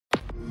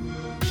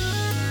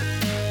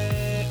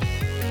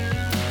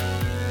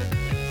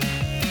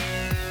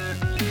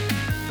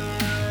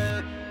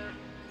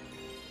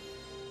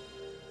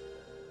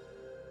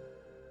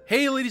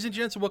Hey, ladies and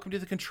gents, and welcome to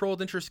the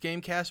Controlled Interest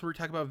Gamecast, where we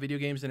talk about video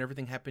games and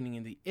everything happening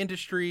in the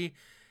industry.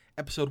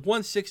 Episode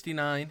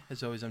 169.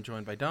 As always, I'm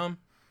joined by Dom.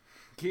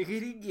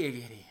 Giggity,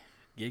 giggity.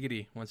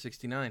 Giggity,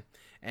 169.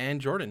 And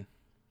Jordan.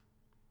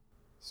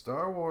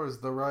 Star Wars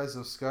The Rise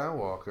of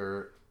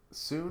Skywalker,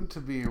 soon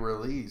to be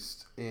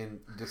released in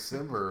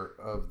December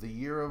of the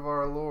year of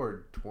our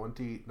Lord,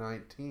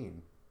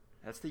 2019.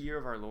 That's the year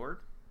of our Lord?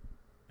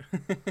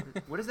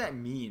 What does that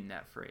mean,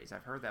 that phrase?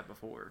 I've heard that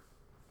before.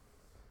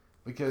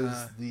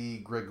 Because the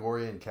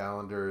Gregorian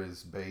calendar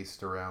is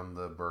based around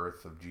the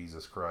birth of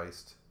Jesus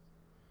Christ.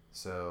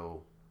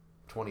 So,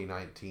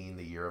 2019,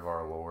 the year of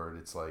our Lord,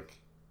 it's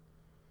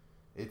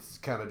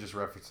kind of just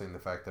referencing the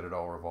fact that it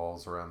all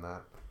revolves around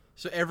that.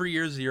 So every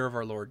year is the year of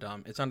our Lord,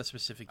 Dom. It's on a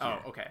specific year.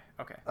 Oh, okay.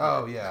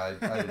 Oh, yeah,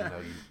 I didn't know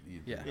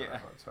you Yeah. did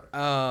that. Sorry.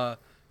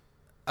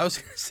 I was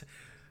going to say...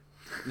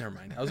 Never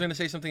mind. I was going to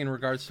say something in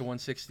regards to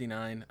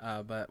 169,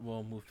 but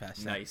we'll move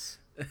past that. Nice.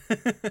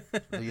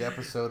 The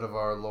episode of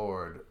our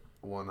Lord,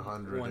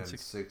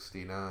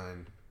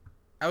 169.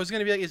 I was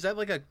going to be like, is that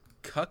like a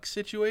cuck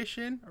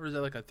situation? Or is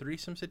that like a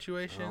threesome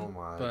situation? Oh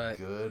my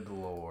good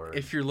Lord.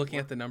 If you're looking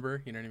at the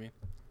number, you know what I mean?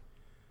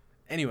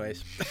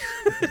 Anyways.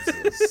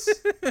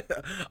 Jesus.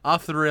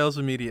 Off the rails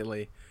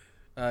immediately.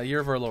 Year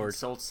of our Lord.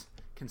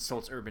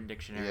 Consults Urban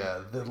Dictionary.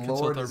 Yeah, the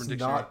Consult Lord Urban is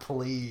Dictionary. not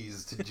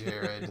pleased,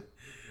 Jared.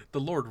 The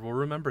Lord will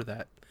remember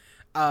that.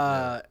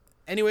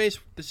 Anyways,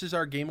 this is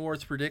our Game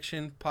Awards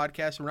prediction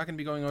podcast. We're not going to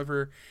be going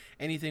over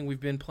anything we've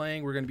been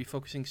playing. We're going to be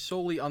focusing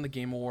solely on the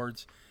Game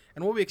Awards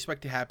and what we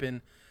expect to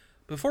happen.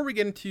 Before we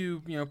get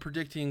into,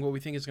 predicting what we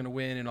think is going to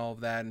win and all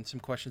of that, and some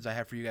questions I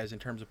have for you guys in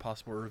terms of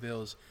possible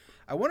reveals,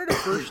 I wanted to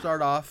first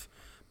start off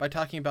by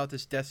talking about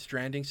this Death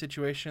Stranding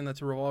situation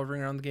that's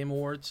revolving around the Game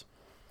Awards.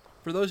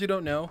 For those who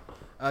don't know,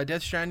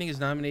 Death Stranding is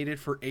nominated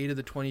for 8 of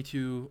the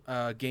 22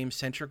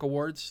 game-centric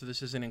awards. So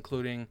this isn't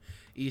including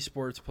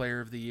Esports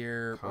Player of the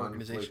Year,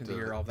 Organization of the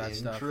Year, all that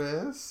stuff.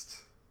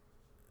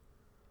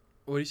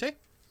 What do you say?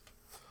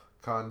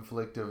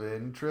 Conflict of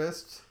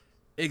interest?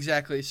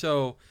 Exactly.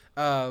 So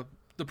the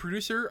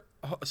producer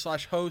 /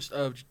 host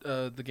of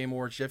the Game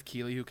Awards, Jeff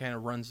Keighley, who kind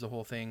of runs the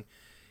whole thing,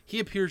 he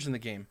appears in the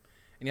game.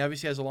 And he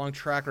obviously has a long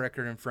track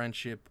record in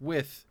friendship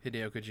with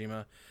Hideo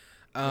Kojima.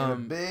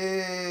 And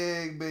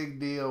a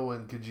big deal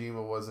when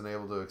Kojima wasn't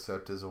able to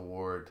accept his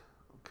award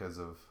because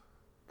of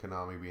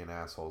Konami being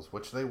assholes,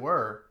 which they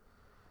were.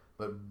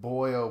 But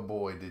boy, oh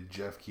boy, did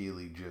Jeff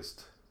Keighley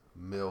just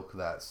milk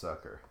that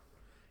sucker.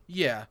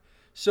 Yeah.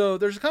 So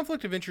there's a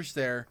conflict of interest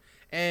there.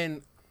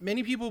 And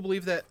many people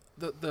believe that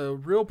the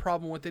real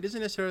problem with it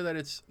isn't necessarily that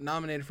it's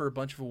nominated for a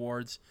bunch of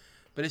awards,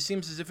 but it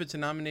seems as if it's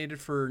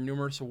nominated for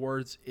numerous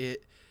awards,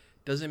 it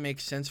doesn't make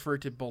sense for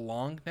it to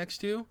belong next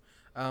to.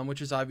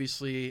 Which is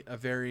obviously a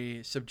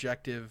very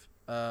subjective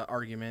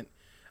argument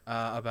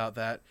about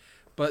that.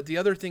 But the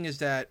other thing is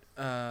that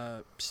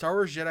Star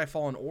Wars Jedi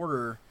Fallen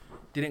Order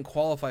didn't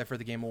qualify for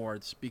the Game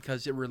Awards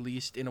because it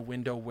released in a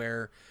window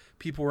where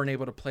people weren't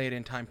able to play it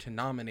in time to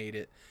nominate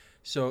it.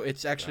 So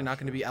it's actually not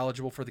going to be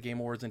eligible for the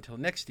Game Awards until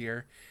next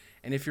year.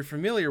 And if you're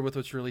familiar with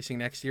what's releasing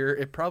next year,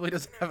 it probably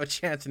doesn't have a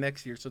chance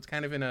next year. So it's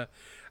kind of in a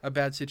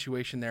bad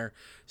situation there.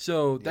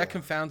 So that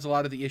confounds a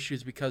lot of the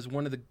issues because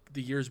one of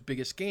the year's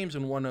biggest games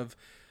and one of,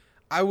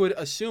 I would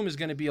assume, is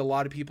going to be a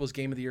lot of people's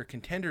Game of the Year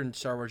contender in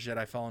Star Wars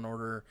Jedi Fallen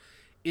Order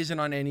isn't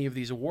on any of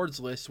these awards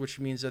lists, which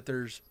means that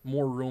there's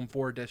more room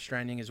for Death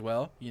Stranding as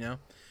well,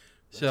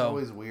 It's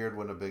always weird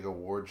when a big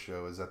award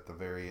show is at the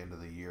very end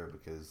of the year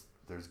because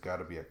there's got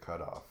to be a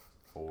cutoff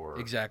for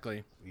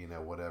exactly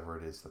whatever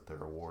it is that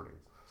they're awarding.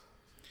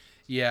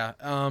 Yeah.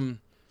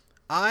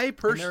 I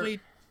personally...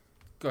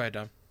 Go ahead,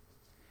 Dom.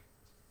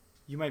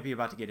 You might be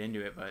about to get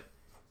into it, but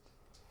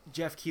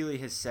Jeff Keighley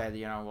has said,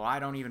 well, I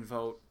don't even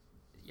vote,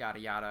 yada,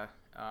 yada.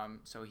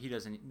 So he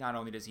doesn't... Not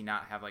only does he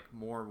not have,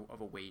 more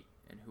of a weight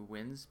in who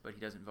wins, but he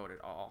doesn't vote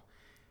at all.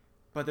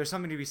 But there's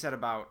something to be said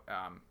about...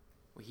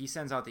 he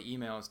sends out the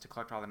emails to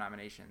collect all the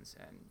nominations,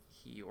 and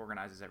he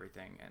organizes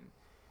everything. And,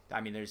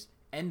 there's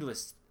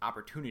endless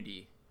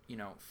opportunity,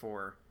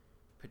 for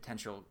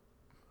potential...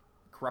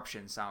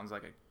 Corruption sounds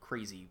like a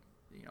crazy,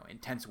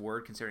 intense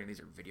word considering these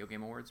are video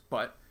game awards,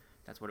 but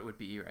that's what it would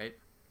be, right?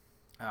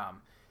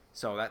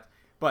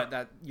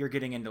 But you're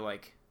getting into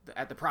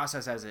the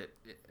process as it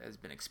has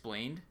been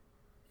explained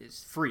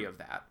is free of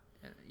that,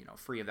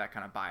 free of that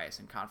kind of bias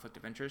and conflict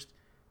of interest.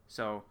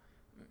 So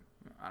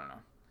I don't know.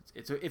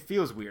 It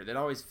feels weird.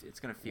 It's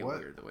going to feel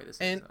weird the way this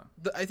is. And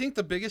I think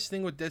the biggest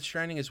thing with Death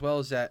Stranding as well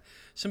is that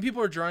some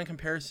people are drawing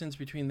comparisons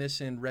between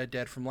this and Red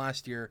Dead from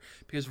last year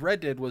because Red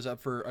Dead was up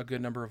for a good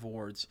number of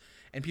awards.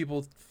 And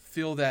people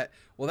feel that,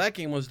 well, that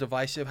game was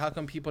divisive. How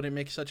come people didn't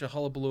make such a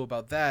hullabaloo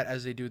about that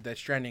as they do Death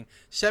Stranding?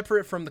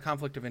 Separate from the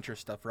conflict of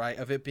interest stuff, right?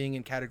 Of it being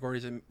in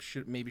categories it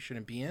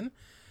shouldn't be in.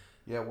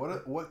 Yeah,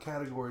 what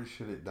categories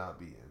should it not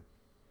be in?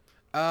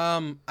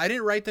 I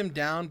didn't write them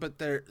down, but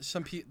there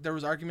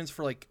was arguments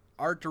for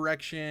art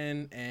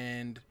direction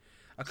and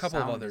a couple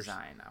of others.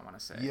 Sound design, I want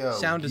to say.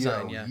 Sound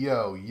design, yeah.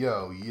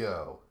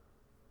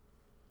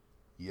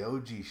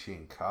 Yoji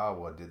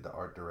Shinkawa did the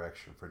art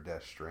direction for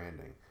Death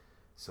Stranding.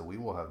 so we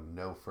will have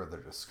no further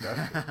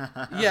discussion.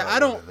 Yeah, about I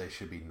don't. whether they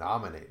should be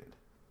nominated.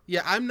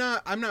 Yeah, I'm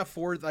not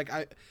for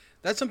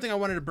that's something I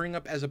wanted to bring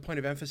up as a point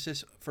of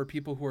emphasis for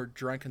people who are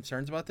drawing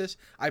concerns about this.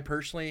 I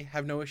personally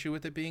have no issue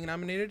with it being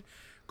nominated.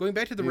 Going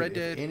back to the Dude, Red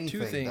if Dead anything,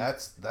 2 thing.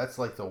 That's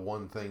like the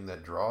one thing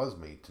that draws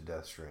me to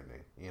Death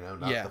Stranding. You know,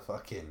 not Yeah. the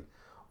fucking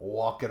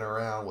walking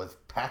around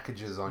with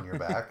packages on your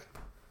back.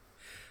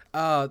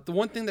 The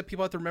one thing that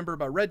people have to remember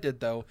about Red Dead,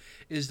 though,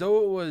 is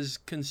though it was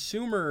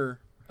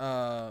consumer,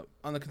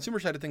 on the consumer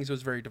side of things, it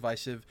was very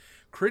divisive.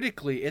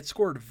 Critically, it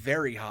scored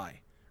very high,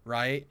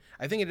 right?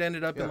 I think it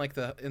ended up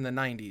Yeah. in the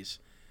 90s.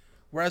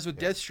 Whereas with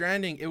Death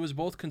Stranding, it was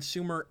both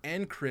consumer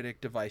and critic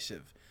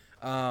divisive.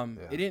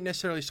 It didn't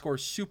necessarily score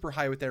super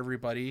high with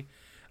everybody,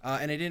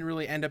 and it didn't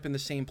really end up in the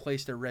same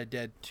place that Red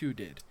Dead 2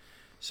 did.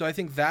 So I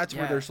think that's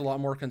where there's a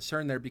lot more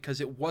concern there, because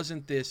it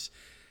wasn't this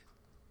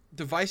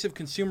divisive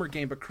consumer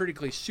game, but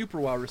critically super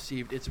well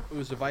received. It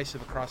was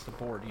divisive across the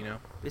board, you know?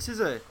 This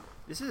is a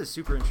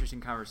super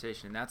interesting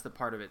conversation, and that's the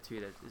part of it too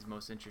that is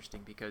most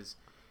interesting, because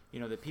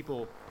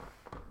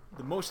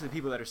most of the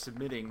people that are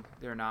submitting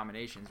their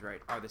nominations,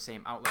 right, are the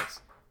same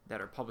outlets that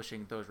are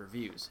publishing those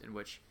reviews, in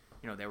which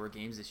there were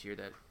games this year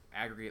that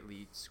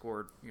aggregately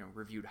scored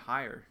reviewed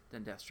higher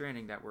than Death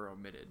Stranding that were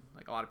omitted.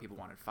 Like, a lot of people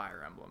wanted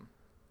Fire Emblem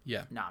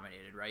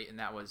nominated, right? And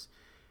that was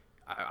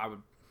I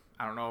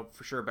don't know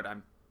for sure, but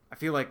I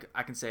feel like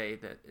I can say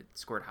that it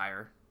scored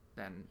higher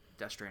than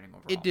Death Stranding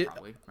overall. It did,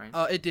 probably,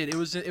 right? It did. It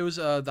was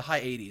the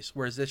high 80s,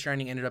 whereas Death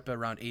Stranding ended up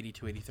around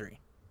 82, 83.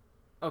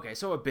 Okay,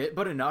 so a bit,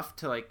 but enough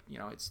to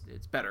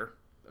it's better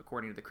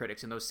according to the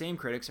critics, and those same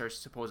critics are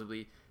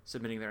supposedly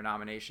submitting their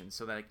nominations.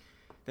 So that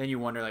then you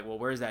wonder well,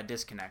 where's that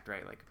disconnect,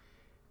 right?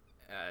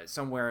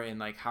 Somewhere in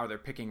how they're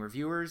picking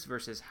reviewers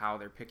versus how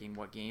they're picking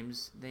what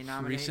games they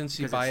nominate.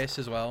 Recency bias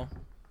as well.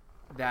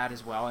 That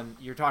as well, and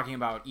you're talking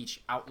about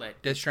each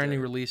outlet. Death Stranding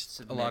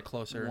released a lot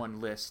closer. One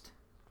list.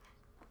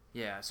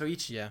 Yeah, so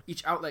each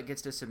outlet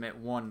gets to submit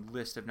one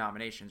list of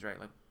nominations, right?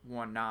 Like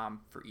one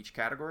nom for each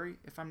category,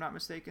 if I'm not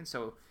mistaken.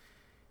 So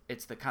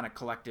it's the kind of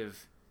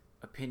collective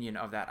opinion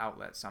of that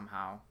outlet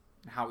somehow,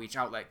 and how each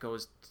outlet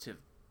goes to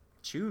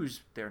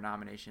choose their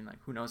nomination.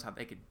 Who knows how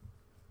they could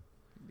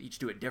each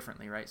do it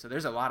differently, right? So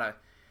there's a lot of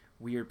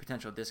weird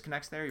potential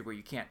disconnects there where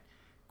you can't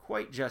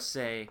quite just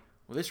say,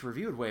 well, this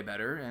reviewed way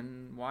better,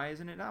 and why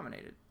isn't it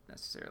nominated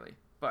necessarily?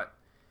 But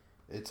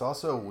it's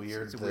also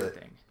weird. It's a weird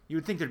thing. You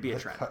would think there'd be a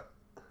trend.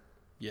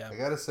 Yeah. I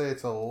gotta say,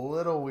 it's a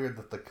little weird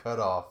that the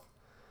cutoff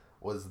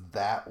was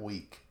that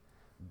week.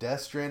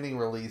 Death Stranding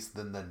released,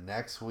 then the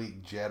next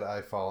week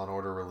Jedi Fallen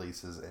Order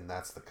releases, and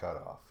that's the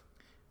cutoff.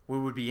 What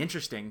would be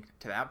interesting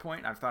to that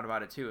point, I've thought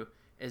about it too,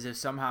 is if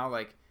somehow,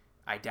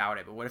 I doubt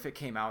it, but what if it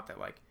came out that,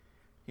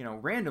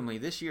 randomly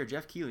this year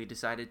Jeff Keighley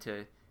decided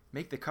to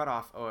make the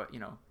cutoff,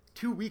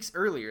 2 weeks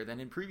earlier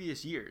than in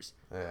previous years.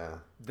 Yeah.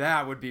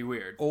 That would be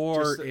weird.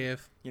 Or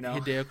if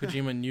Hideo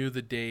Kojima knew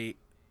the date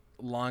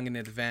long in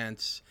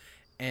advance,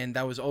 and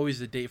that was always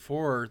the date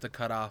for the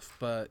cutoff,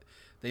 but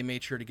they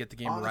made sure to get the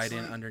game right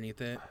in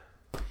underneath it.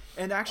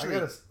 And actually,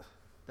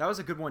 that was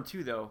a good one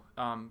too, though,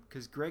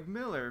 because Greg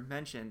Miller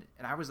mentioned,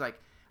 and I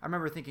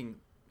remember thinking,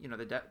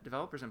 the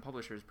developers and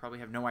publishers probably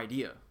have no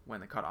idea when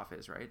the cutoff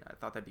is, right? I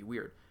thought that'd be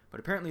weird, but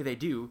apparently they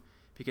do,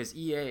 because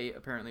EA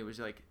apparently was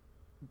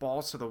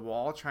balls to the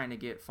wall trying to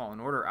get Fallen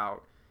Order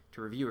out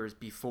to reviewers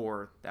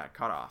before that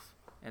cutoff,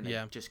 and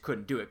they just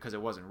couldn't do it because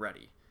it wasn't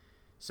ready.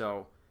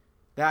 So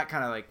that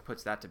kind of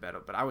puts that to bed.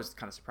 But I was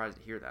kind of surprised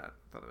to hear that. I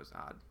thought it was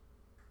odd.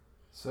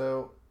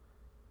 So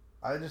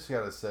I just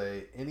gotta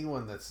say,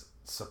 anyone that's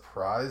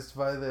surprised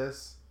by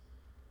this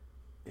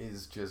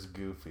is just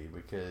goofy,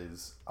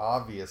 because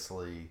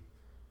obviously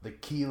the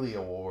Keighley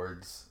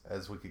Awards,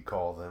 as we could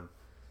call them,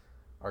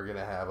 are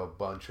gonna have a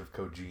bunch of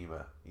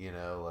Kojima.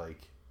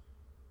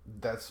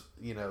 That's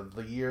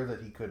the year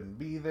that he couldn't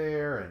be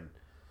there,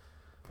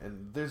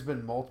 and there's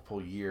been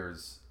multiple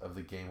years of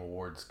the Game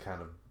Awards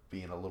kind of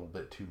being a little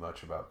bit too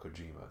much about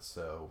Kojima.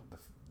 So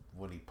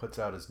when he puts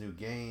out his new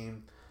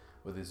game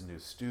with his new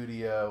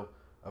studio,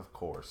 of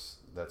course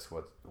that's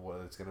what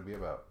it's going to be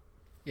about.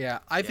 Yeah,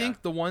 I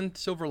think the one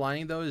silver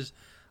lining though is,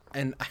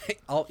 and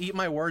I'll eat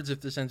my words if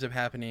this ends up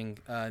happening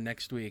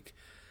next week,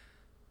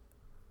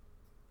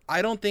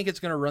 I don't think it's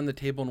going to run the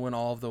table and win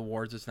all of the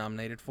awards it's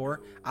nominated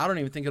for. I don't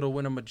even think it'll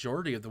win a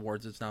majority of the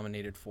awards it's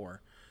nominated for.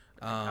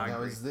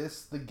 Now, is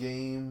this the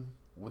game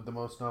with the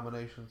most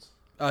nominations?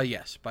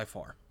 Yes, by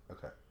far.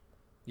 Okay.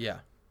 Yeah.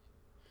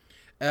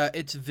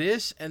 It's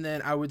this, and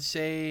then I would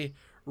say,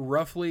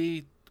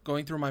 roughly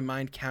going through my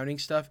mind, counting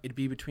stuff, it'd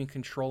be between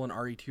Control and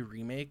RE2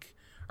 Remake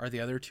are the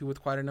other two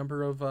with quite a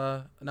number of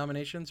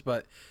nominations.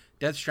 But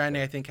Death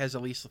Stranding, I think, has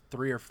at least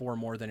 3 or 4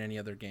 more than any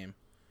other game.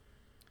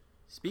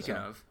 Speaking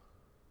of,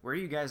 where are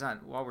you guys on,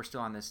 while we're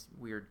still on this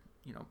weird,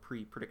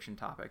 pre-prediction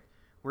topic,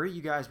 where are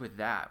you guys with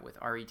that, with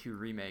RE2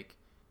 Remake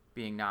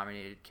being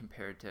nominated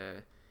compared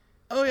to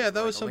that was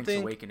Link's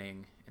something,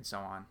 Awakening and so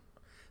on?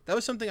 That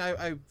was something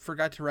I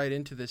forgot to write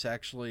into this,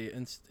 actually,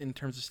 in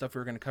terms of stuff we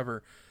were going to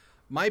cover.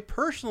 My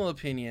personal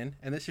opinion,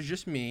 and this is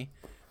just me,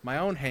 my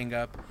own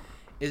hang-up,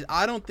 is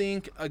I don't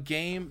think a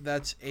game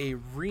that's a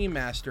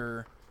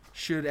remaster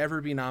should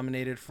ever be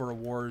nominated for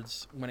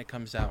awards when it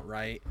comes out,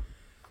 right?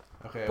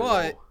 Okay,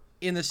 But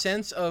in the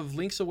sense of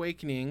Link's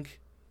Awakening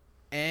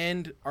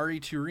and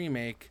RE2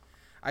 Remake,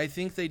 I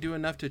think they do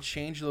enough to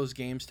change those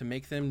games to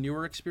make them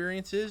newer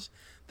experiences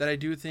that I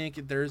do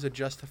think there is a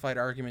justified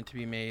argument to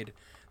be made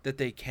that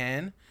they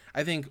can.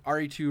 I think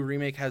RE2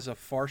 Remake has a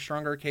far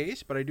stronger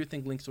case, but I do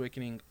think Link's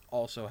Awakening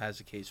also has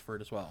a case for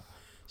it as well.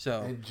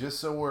 So, and just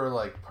so we're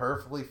like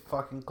perfectly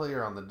fucking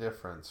clear on the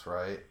difference,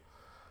 right?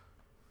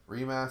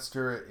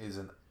 Remaster is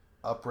an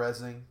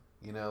up-resing,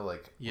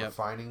 like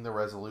refining the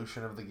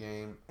resolution of the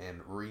game,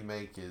 and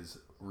remake is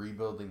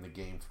rebuilding the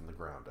game from the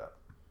ground up.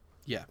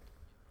 Yeah.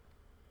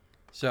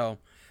 So,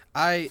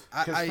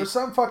 because for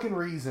some fucking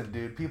reason,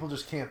 dude, people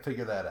just can't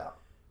figure that out.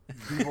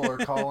 People are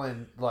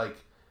calling like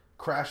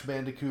Crash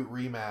Bandicoot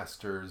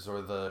remasters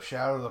or the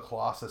Shadow of the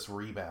Colossus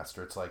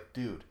remaster. It's like,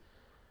 dude,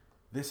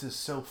 this is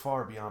so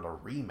far beyond a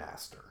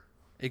remaster.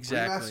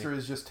 Exactly. Remaster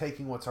is just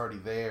taking what's already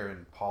there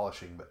and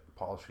polishing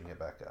it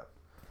back up.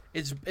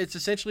 It's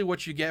essentially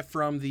what you get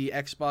from the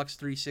Xbox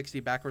 360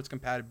 backwards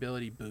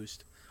compatibility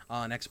boost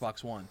on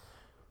Xbox One.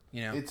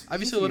 It's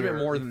obviously a little bit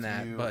more than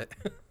that, but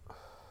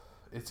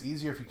it's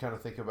easier if you kind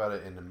of think about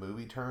it in the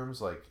movie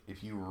terms. Like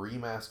if you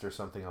remaster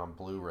something on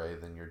Blu-ray,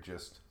 then you're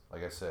just,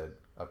 like I said,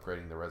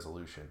 upgrading the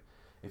resolution.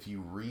 If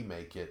you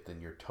remake it, then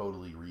you're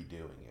totally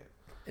redoing it.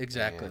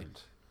 Exactly.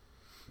 And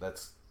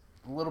that's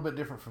a little bit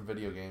different from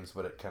video games,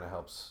 but it kind of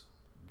helps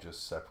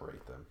just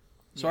separate them.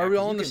 So are we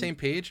all on the same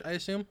page, I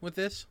assume, with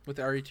the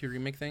RE2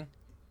 Remake thing?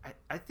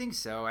 I think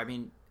so. I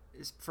mean,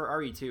 for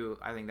RE2,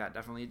 I think that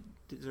definitely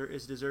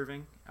is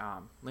deserving.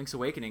 Link's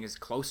Awakening is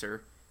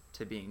closer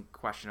to being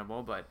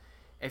questionable, but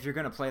if you're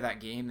going to play that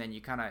game, then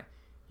you got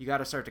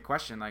to start to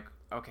question, like,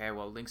 okay,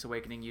 well, Link's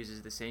Awakening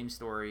uses the same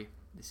story,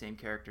 the same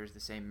characters, the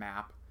same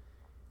map,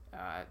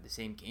 the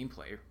same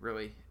gameplay,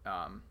 really,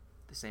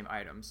 the same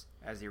items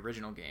as the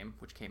original game,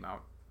 which came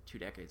out 2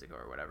 decades ago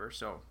or whatever.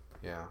 So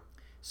yeah.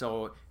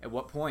 So at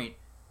what point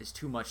is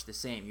too much the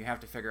same? You have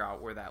to figure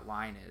out where that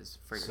line is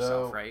for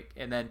yourself, right?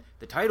 And then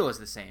the title is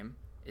the same.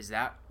 Is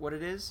that what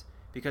it is?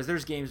 Because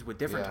there's games with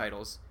different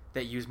titles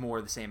that use more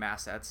of the same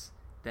assets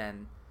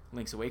than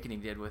Link's Awakening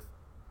did with.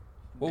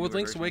 Well, with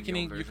Link's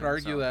Awakening, you could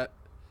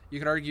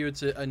argue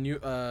it's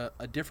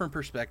a different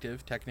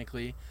perspective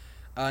technically.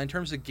 In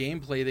terms of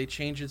gameplay, they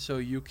changed it so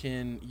you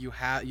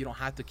don't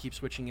have to keep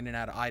switching in and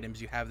out of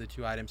items. You have the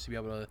 2 items to be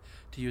able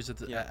to use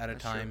it at a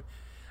time. True.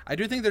 I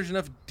do think there's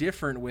enough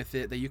different with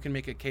it that you can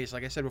make a case.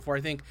 Like I said before,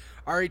 I think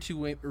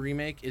RE2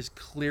 Remake is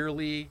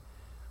clearly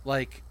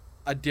like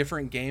a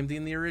different game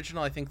than the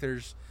original. I think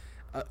there's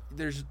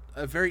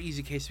a very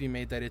easy case to be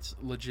made that it's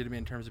legitimate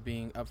in terms of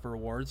being up for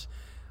awards.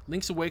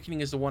 Link's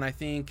Awakening is the one I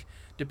think,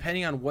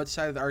 depending on what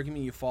side of the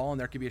argument you fall on,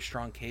 there could be a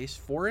strong case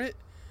for it.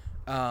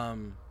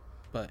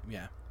 But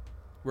yeah,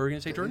 what were we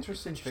gonna say, Jordan?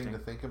 Interesting thing to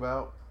think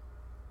about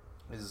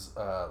is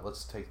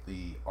let's take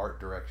the art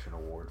direction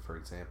award for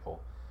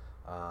example.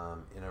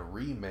 In a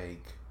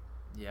remake,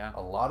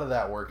 a lot of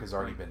that work has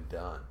already been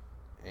done,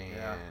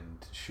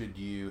 and should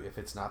you, if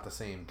it's not the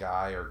same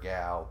guy or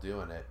gal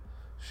doing it,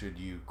 should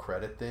you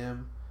credit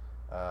them?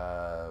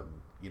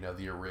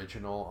 The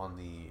original on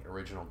the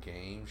original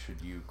game, should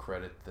you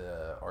credit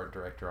the art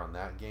director on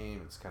that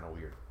game? It's kind of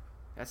weird.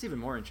 That's even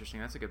more interesting.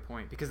 That's a good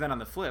point, because then on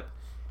the flip,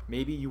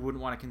 maybe you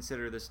wouldn't want to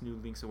consider this new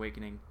Link's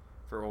Awakening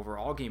for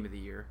overall game of the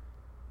year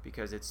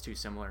because it's too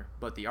similar,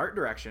 but the art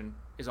direction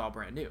is all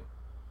brand new.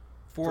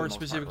 For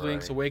specifically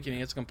Link's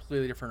Awakening, it's a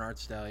completely different art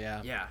style,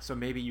 yeah. Yeah, so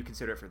maybe you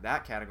consider it for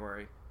that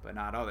category, but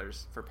not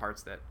others for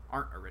parts that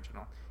aren't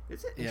original.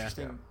 It's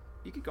interesting. Yeah.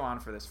 You could go on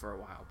for this for a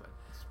while, but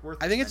it's worth.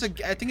 I think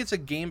it's a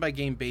game by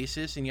game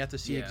basis, and you have to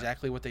see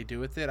exactly what they do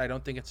with it. I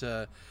don't think it's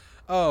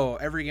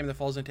every game that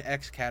falls into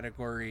X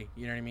category.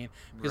 You know what I mean?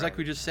 Because like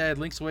we just said,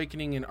 Link's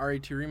Awakening and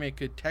RE2 Remake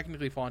could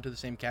technically fall into the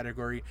same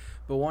category,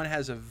 but one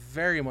has a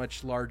very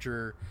much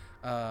larger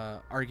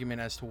argument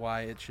as to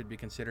why it should be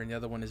considered, and the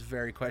other one is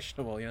very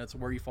questionable. It's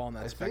where you fall in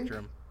that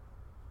spectrum.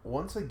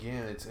 Once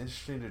again, it's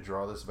interesting to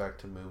draw this back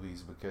to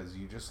movies because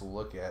you just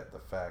look at the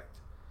fact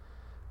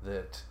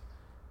that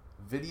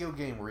video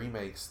game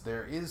remakes,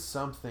 there is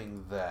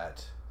something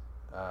that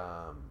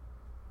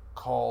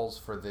calls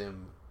for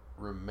them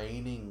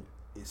remaining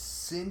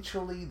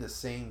essentially the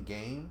same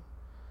game,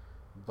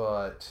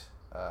 but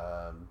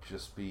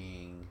just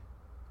being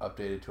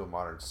updated to a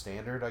modern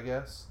standard, I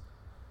guess.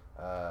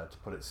 To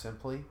put it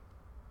simply.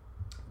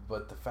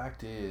 But the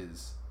fact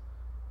is,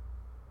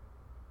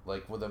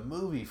 like with a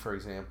movie, for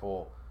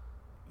example,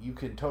 you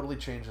can totally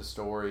change the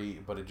story,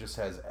 but it just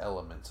has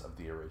elements of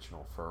the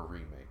original for a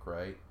remake,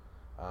 right?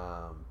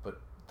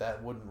 But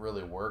that wouldn't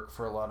really work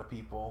for a lot of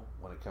people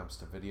when it comes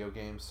to video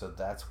games, so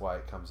that's why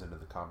it comes into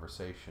the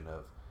conversation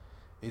of,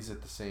 is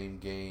it the same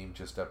game,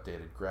 just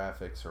updated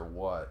graphics, or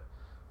what?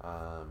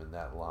 And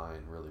that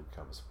line really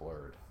becomes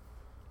blurred.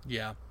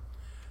 Yeah.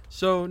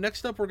 So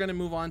next up, we're going to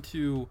move on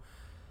to...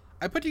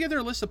 I put together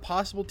a list of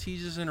possible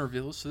teases and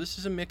reveals. So this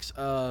is a mix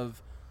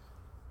of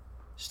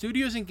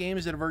studios and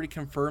games that have already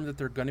confirmed that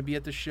they're going to be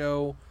at the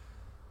show,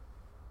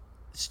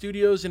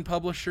 studios and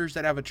publishers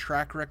that have a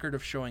track record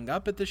of showing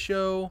up at the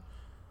show,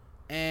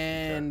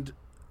 and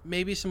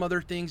maybe some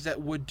other things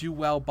that would do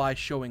well by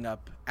showing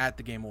up at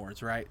the Game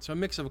Awards, right? So a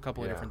mix of a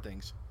couple of different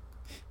things.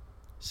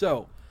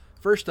 So,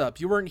 first up,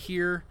 you weren't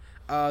here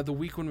the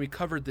week when we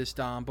covered this,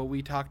 Dom, but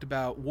we talked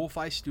about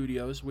Wolfeye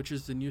Studios, which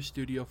is the new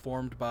studio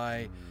formed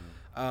by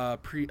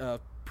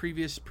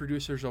previous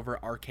producers over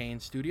at Arcane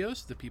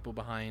Studios, the people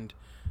behind,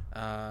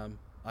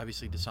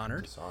 obviously,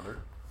 Dishonored.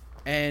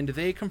 And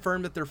they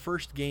confirmed that their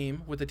first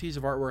game, with a tease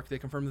of artwork, they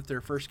confirmed that their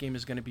first game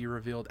is going to be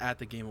revealed at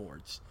the Game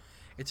Awards.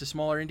 It's a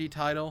smaller indie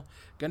title.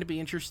 Going to be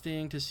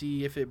interesting to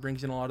see if it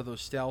brings in a lot of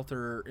those stealth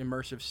or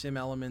immersive sim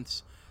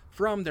elements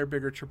from their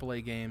bigger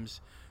AAA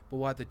games. But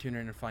we'll have to tune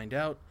in and find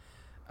out.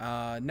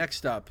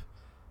 Next up,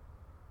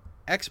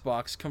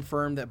 Xbox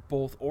confirmed that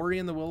both Ori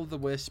and the Will of the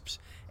Wisps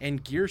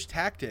and Gears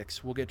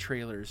Tactics will get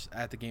trailers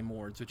at the Game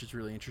Awards, which is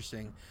really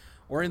interesting.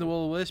 Ori and the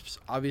Will of the Wisps,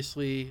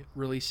 obviously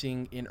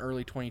releasing in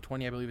early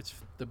 2020. I believe it's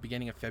the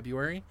beginning of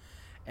February.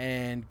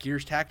 And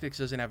Gears Tactics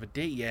doesn't have a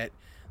date yet.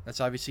 That's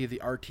obviously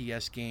the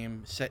RTS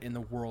game set in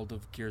the world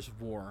of Gears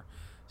of War.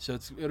 So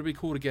it'll be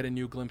cool to get a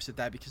new glimpse at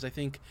that, because I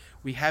think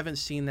we haven't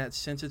seen that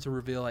since its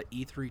reveal at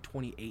E3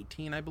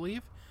 2018, I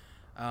believe.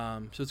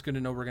 So it's good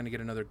to know we're going to get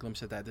another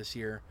glimpse at that this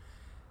year.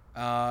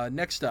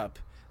 Next up,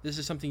 this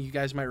is something you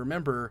guys might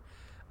remember.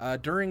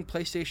 During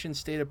PlayStation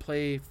State of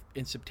Play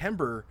in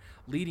September,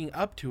 leading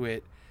up to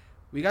it,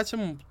 we got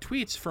some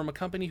tweets from a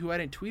company who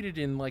hadn't tweeted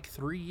in like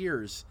 3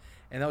 years,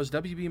 and that was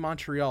WB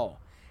Montreal.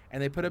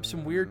 And they put up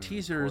some weird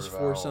teasers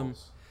for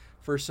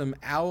some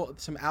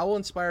owl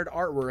inspired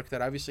artwork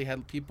that obviously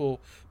had people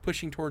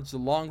pushing towards the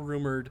long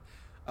rumored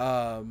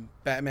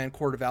Batman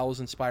Court of Owls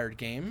inspired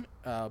game,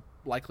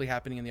 likely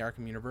happening in the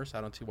Arkham universe.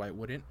 I don't see why it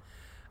wouldn't.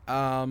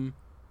 And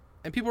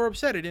people were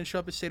upset it didn't show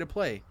up at State of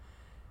Play.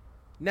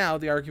 Now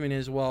the argument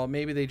is, well,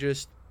 maybe they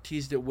just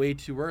teased it way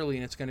too early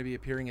and it's going to be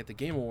appearing at the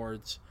Game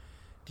Awards.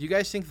 Do you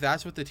guys think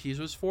that's what the tease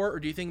was for, or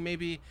do you think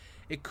maybe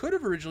it could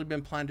have originally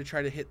been planned to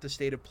try to hit the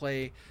State of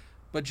Play?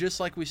 But just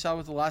like we saw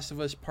with The Last of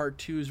Us Part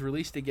 2's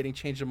release date getting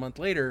changed a month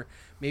later,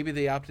 maybe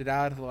they opted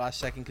out at the last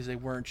second because they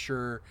weren't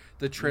sure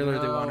the trailer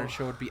they wanted to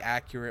show would be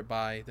accurate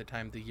by the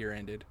time the year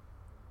ended.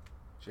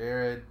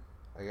 Jared,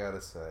 I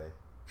gotta say,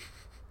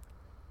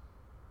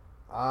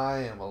 I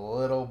am a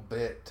little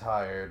bit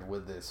tired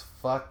with this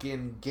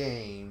fucking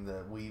game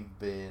that we've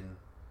been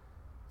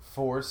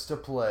forced to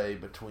play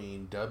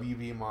between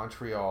WB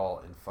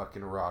Montreal and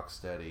fucking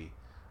Rocksteady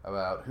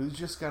about who's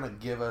just gonna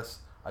give us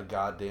a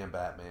goddamn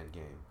Batman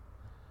game.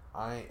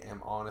 I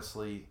am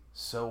honestly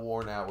so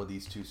worn out with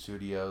these two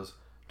studios,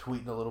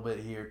 tweeting a little bit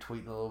here,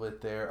 tweeting a little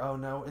bit there. Oh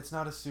no, it's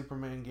not a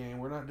Superman game.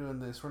 We're not doing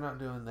this. We're not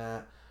doing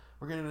that.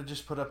 We're going to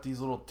just put up these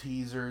little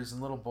teasers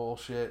and little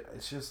bullshit.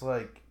 It's just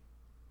like,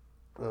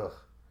 ugh.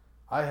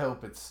 I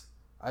hope it's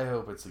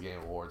the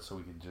Game Awards so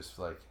we can just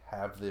like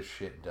have this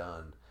shit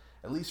done.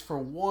 At least for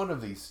one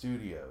of these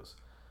studios.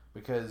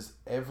 Because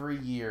every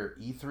year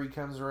E3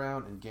 comes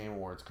around and Game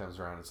Awards comes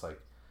around. It's like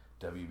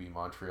WB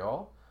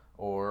Montreal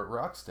or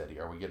Rocksteady.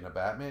 Are we getting a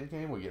Batman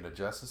game? Are we getting a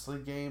Justice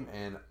League game?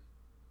 And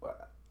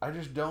I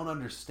just don't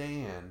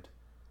understand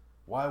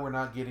why we're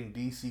not getting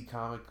DC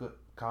comic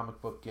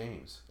book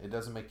games. It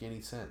doesn't make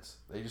any sense.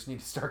 They just need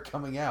to start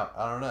coming out.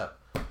 I don't know.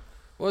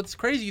 Well, it's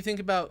crazy. You think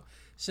about,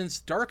 since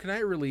Dark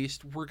Knight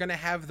released, we're going to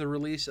have the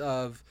release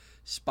of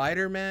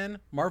Spider-Man,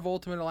 Marvel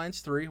Ultimate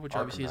Alliance 3, which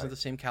obviously isn't the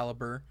same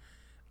caliber,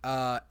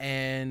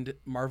 and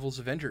Marvel's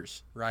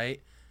Avengers,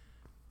 right?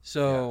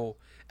 So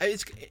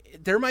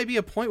there might be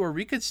a point where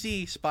we could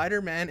see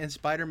Spider-Man and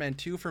Spider-Man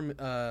 2 from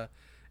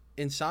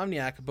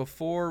Insomniac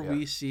before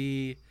we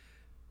see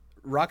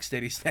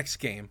Rocksteady's next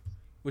game,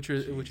 which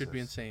would be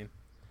insane.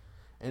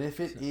 And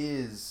if it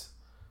is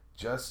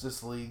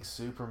Justice League,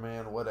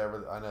 Superman,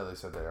 whatever, I know they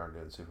said they aren't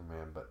doing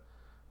Superman, but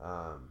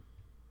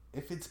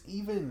if it's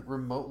even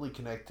remotely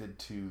connected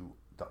to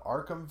the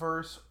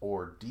Arkhamverse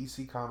or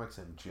DC Comics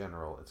in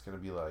general, it's going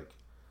to be like,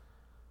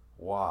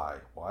 why?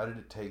 Why did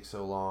it take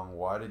so long?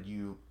 Why did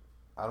you...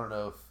 I don't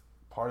know if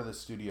part of the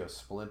studio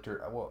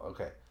splintered... Well,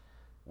 okay.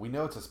 We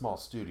know it's a small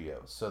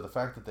studio, so the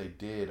fact that they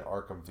did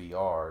Arkham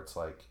VR, it's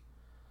like...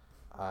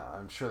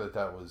 I'm sure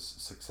that was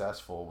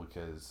successful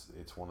because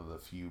it's one of the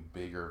few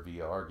bigger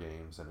VR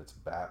games and it's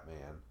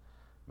Batman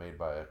made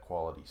by a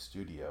quality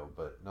studio,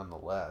 but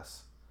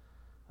nonetheless...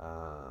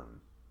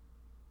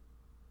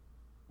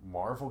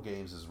 Marvel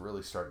games is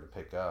really starting to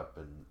pick up,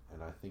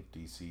 and I think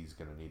DC is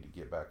going to need to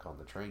get back on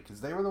the train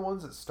because they were the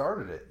ones that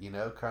started it, you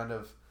know, kind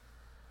of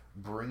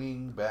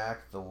bringing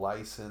back the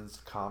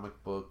licensed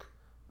comic book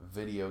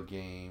video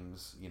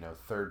games, you know,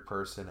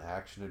 third-person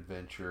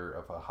action-adventure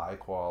of a high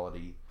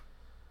quality.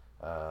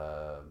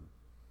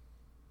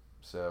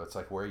 So it's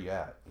like, where are you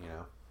at, you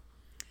know?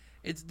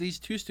 It's these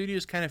two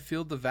studios kind of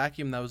filled the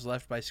vacuum that was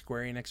left by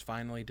Square Enix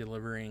finally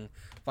delivering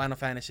Final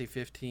Fantasy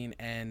 15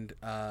 and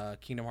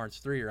Kingdom Hearts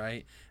 3,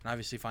 right? And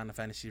obviously Final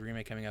Fantasy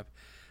Remake coming up.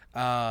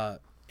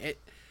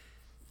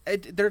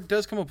 There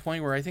does come a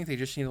point where I think they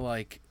just need to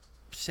like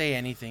say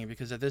anything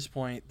because at this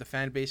point the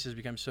fan base has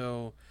become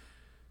so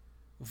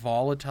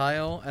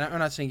volatile. And I'm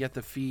not saying you have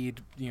to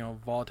feed,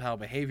 volatile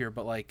behavior,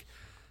 but like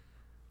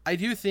I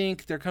do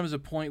think there comes a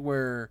point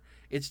where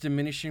it's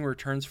diminishing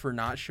returns for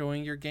not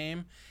showing your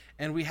game.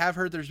 And we have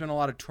heard there's been a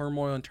lot of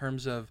turmoil in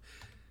terms of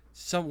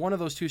one of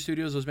those two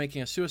studios was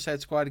making a Suicide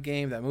Squad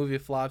game. That movie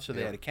flopped, so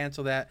they had to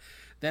cancel that.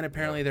 Then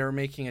apparently they were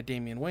making a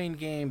Damian Wayne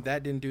game.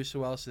 That didn't do so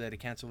well, so they had to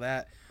cancel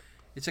that.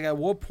 It's like, at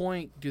what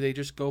point do they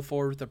just go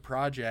forward with the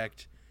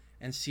project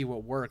and see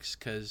what works?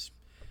 Because,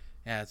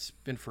 it's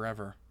been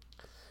forever.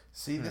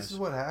 See, this is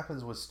what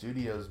happens with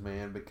studios,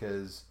 man,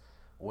 because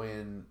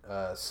when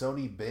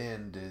Sony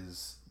Bend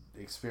is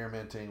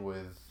experimenting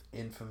with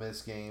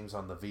Infamous games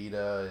on the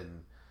Vita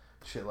and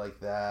shit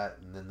like that,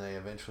 and then they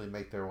eventually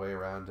make their way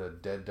around to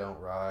Dead Don't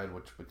Ride,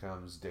 which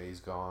becomes Days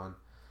Gone.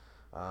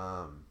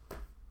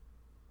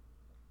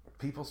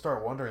 People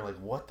start wondering, like,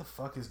 what the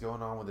fuck is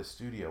going on with the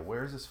studio?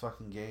 Where's this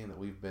fucking game that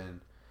we've been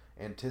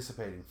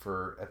anticipating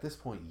for, at this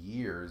point,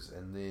 years?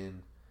 And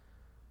then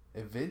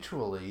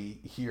eventually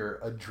your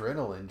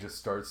adrenaline just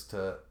starts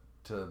to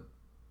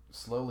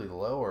slowly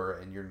lower,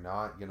 and you're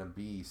not going to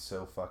be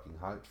so fucking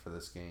hyped for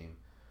this game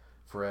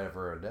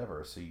forever and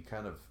ever. So you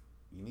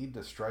need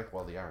to strike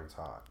while the iron's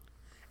hot.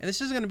 And this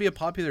is going to be a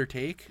popular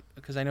take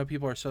because I know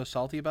people are so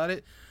salty about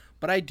it.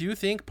 But I do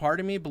think part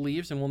of me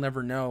believes, and we'll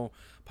never know,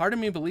 part of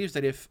me believes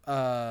that if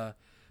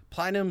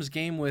Platinum's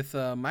game with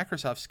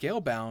Microsoft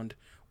Scalebound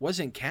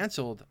wasn't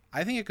canceled,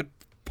 I think it could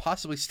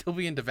possibly still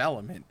be in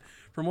development.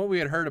 From what we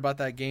had heard about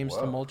that game's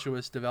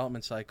tumultuous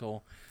development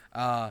cycle.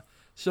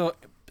 So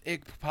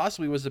it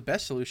possibly was the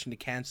best solution to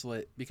cancel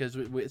it because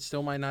it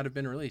still might not have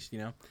been released,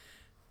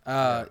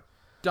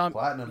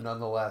 Platinum,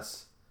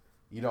 nonetheless,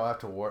 you don't have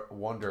to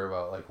wonder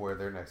about like where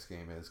their next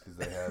game is because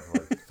they have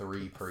like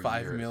 3 per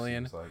 5 year. 5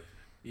 million. It seems like.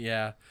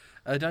 Yeah.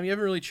 Dom, you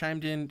haven't really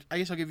chimed in. I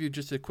guess I'll give you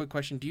just a quick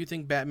question. Do you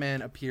think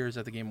Batman appears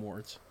at the Game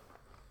Awards?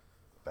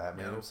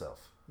 Batman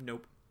himself.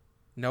 Nope.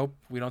 Nope.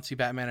 We don't see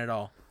Batman at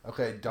all.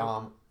 Okay,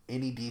 Dom,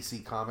 any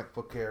DC comic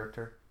book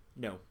character?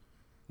 No.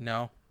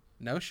 No.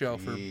 No show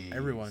Jeez. for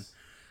everyone.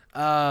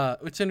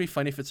 It's going to be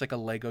funny if it's like a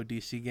Lego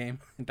DC game.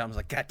 And Dom's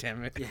like, God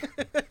damn it. Yeah.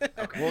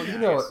 Okay.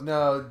 Well,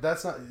 no,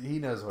 that's not... He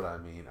knows what I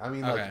mean. I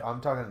mean, Okay. like,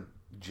 I'm talking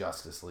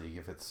Justice League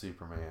if it's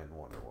Superman,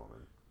 Wonder Woman.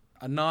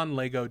 A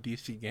non-Lego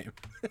DC game.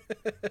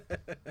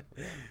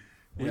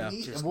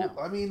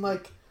 I mean,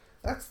 like,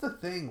 that's the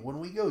thing. When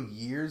we go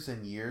years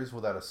and years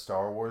without a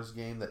Star Wars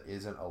game that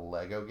isn't a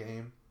Lego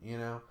game,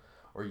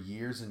 or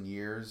years and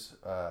years,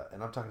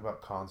 and I'm talking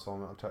about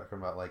console, I'm talking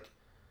about, like,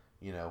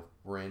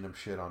 random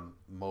shit on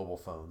mobile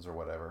phones or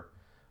whatever.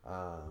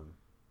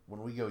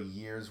 When we go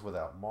years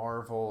without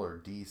Marvel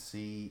or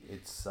DC,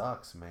 it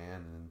sucks,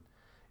 man.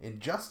 And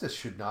Injustice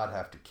should not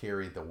have to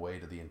carry the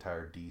weight of the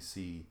entire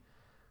DC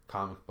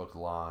comic book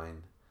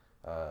line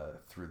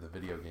through the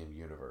video game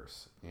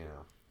universe,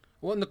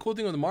 Well, and the cool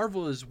thing with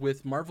Marvel is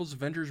with Marvel's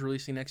Avengers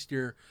releasing next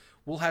year,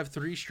 we'll have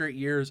 3 straight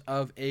years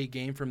of a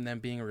game from them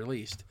being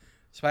released.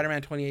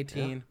 Spider-Man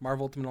 2018,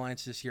 Marvel Ultimate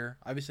Alliance this year,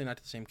 obviously not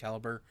to the same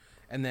caliber,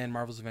 and then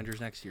Marvel's Avengers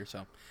next year. So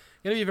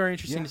it's going to be very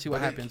interesting to see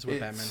what happens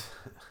with Batman.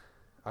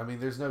 I mean,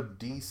 there's no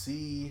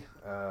DC,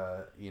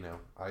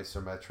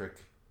 isometric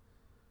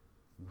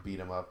beat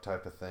 'em up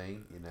type of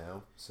thing,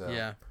 So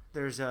yeah.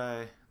 There's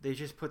they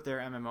just put their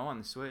MMO on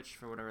the Switch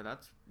for whatever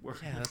that's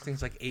worth. Yeah, that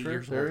thing's like 8 Sure,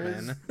 years there old,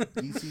 is man.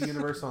 DC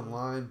Universe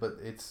Online, but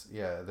it's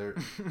the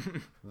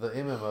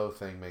MMO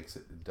thing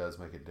does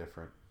make it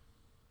different.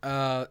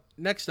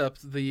 Next up,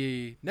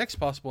 the next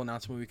possible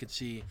announcement we could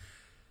see,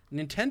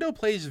 Nintendo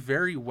plays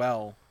very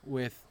well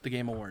with the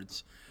Game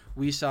Awards.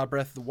 We saw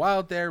Breath of the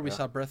Wild there. We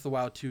saw Breath of the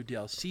Wild 2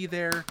 DLC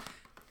there.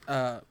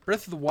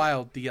 Breath of the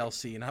Wild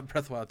DLC, not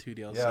Breath of the Wild 2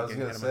 DLC. Yeah, I was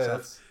going to say,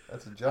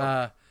 that's a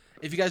jump.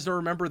 If you guys don't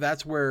remember,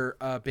 that's where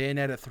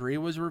Bayonetta 3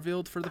 was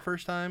revealed for the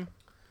first time.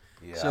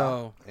 Yeah.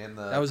 So and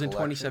that was in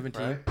collection,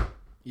 2017. right?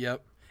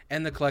 Yep.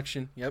 And the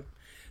collection. Yep.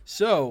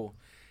 So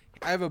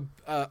I have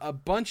a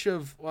bunch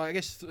of, well, I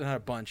guess not a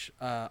bunch,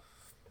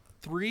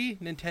 3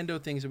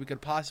 Nintendo things that we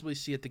could possibly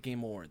see at the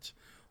Game Awards.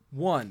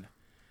 1,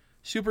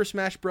 Super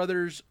Smash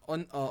Bros.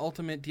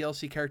 Ultimate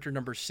DLC character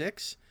number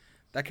 6.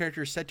 That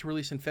character is set to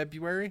release in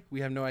February.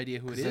 We have no idea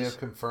who it is. They have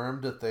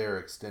confirmed that they are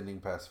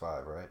extending past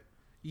 5, right?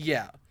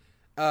 Yeah.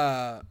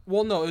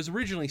 Well, no, it was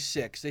originally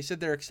 6. They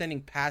said they're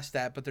extending past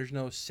that, but there's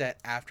no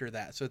set after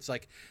that. So it's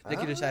like they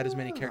can just add as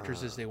many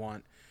characters as they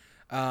want.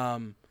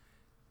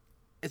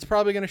 It's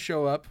probably going to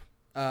show up.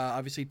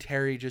 Obviously,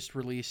 Terry just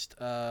released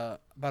about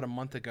a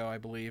month ago, I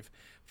believe,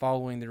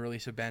 following the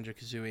release of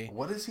Banjo-Kazooie.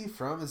 What is he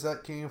from? Is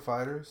that King of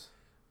Fighters?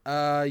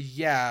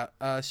 Yeah,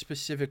 a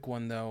specific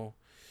one, though.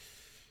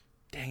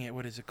 Dang it,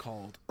 what is it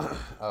called?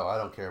 Oh, I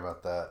don't care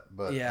about that.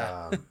 But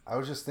yeah. I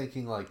was just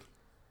thinking, like,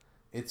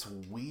 it's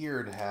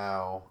weird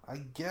how, I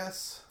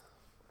guess,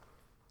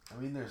 I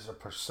mean, there's a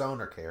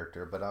Persona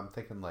character, but I'm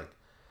thinking, like,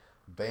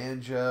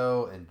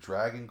 Banjo and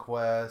Dragon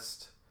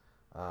Quest.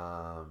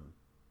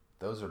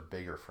 Those are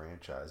bigger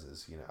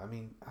franchises, I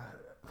mean,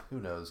 who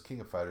knows? King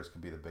of Fighters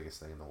could be the biggest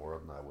thing in the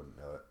world, and I wouldn't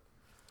know it.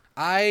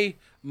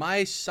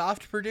 My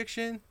soft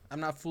prediction, I'm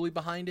not fully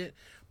behind it,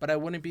 but I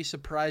wouldn't be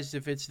surprised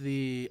if it's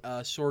the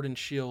Sword and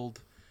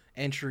Shield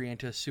entry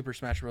into Super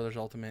Smash Bros.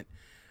 Ultimate.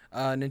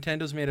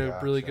 Nintendo's made a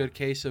really Gotcha. good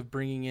case of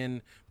bringing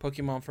in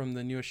Pokemon from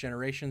the newest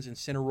generations.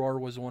 Incineroar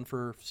was one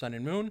for Sun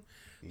and Moon,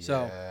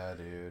 so Yeah,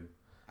 dude.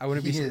 I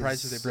wouldn't be He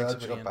surprised is if they bring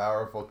such somebody a in.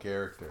 powerful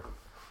character.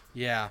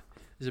 Yeah,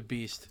 he's a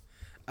beast.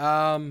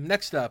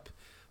 Next up,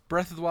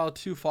 Breath of the Wild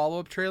 2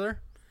 follow-up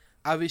trailer.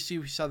 Obviously,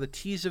 we saw the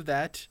tease of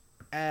that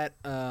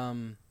at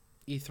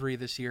E3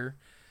 this year.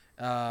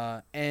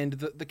 And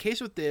the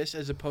case with this,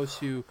 as opposed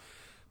to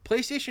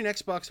PlayStation and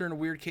Xbox, are in a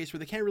weird case where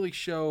they can't really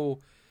show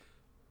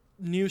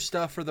new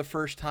stuff for the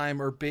first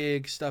time or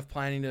big stuff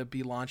planning to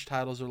be launch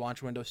titles or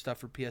launch window stuff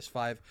for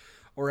PS5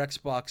 or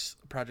Xbox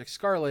Project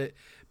Scarlet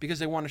because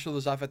they want to show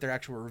those off at their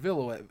actual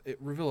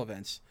reveal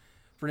events.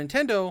 For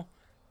Nintendo,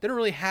 they don't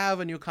really have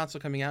a new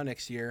console coming out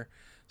next year.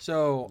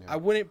 So Yeah. I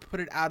wouldn't put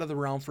it out of the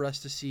realm for us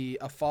to see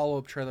a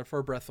follow-up trailer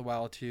for Breath of the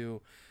Wild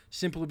 2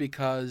 simply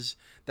because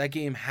that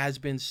game has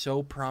been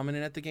so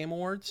prominent at the Game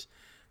Awards.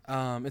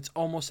 It's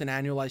almost an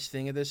annualized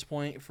thing at this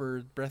point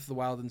for Breath of the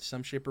Wild in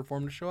some shape or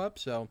form to show up.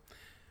 So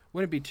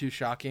wouldn't be too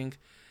shocking.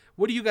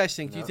 What do you guys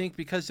think? Do you Yep. think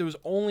because there was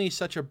only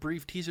such a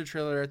brief teaser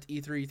trailer at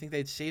the E3, you think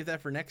they'd save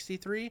that for next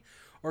E3?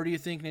 Or do you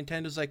think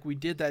Nintendo's like, we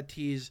did that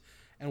tease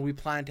and we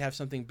plan to have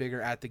something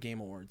bigger at the Game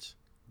Awards?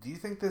 Do you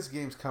think this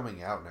game's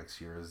coming out next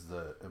year is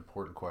the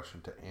important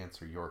question to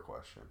answer your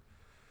question?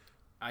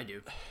 I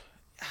do.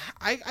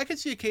 I could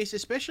see a case,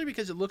 especially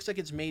because it looks like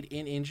it's made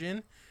in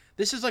engine.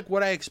 This is like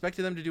what I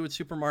expected them to do with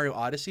Super Mario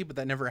Odyssey, but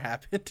that never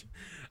happened.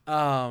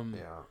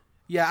 Yeah.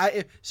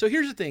 Yeah, so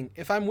here's the thing.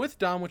 If I'm with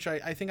Dom, which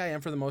I think I am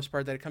for the most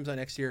part, that it comes out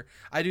next year,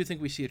 I do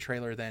think we see a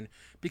trailer then.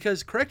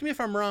 Because, correct me if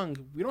I'm wrong,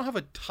 we don't have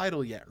a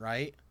title yet,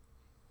 right?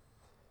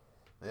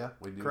 Yeah,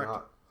 we do Correct.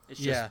 not. It's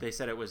just Yeah. they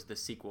said it was the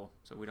sequel,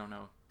 so we don't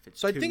know if it's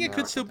So I two think it or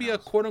could still something be a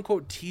else.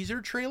 quote-unquote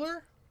teaser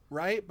trailer,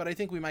 right? But I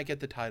think we might get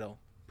the title,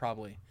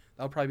 probably.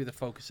 That'll probably be the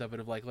focus of it,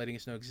 of like letting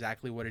us know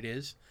exactly what it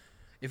is.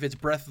 If it's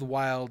Breath of the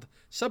Wild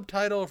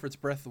subtitle, if it's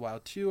Breath of the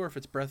Wild 2, or if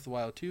it's Breath of the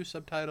Wild 2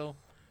 subtitle,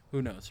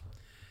 who knows?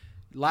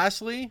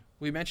 Lastly,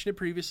 we mentioned it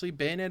previously,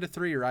 Bayonetta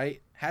 3,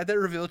 right? Had that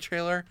reveal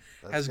trailer,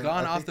 has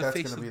gone off the that's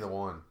face going to be the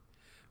one.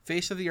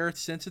 face of the earth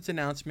since its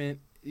announcement.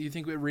 You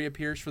think it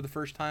reappears for the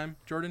first time,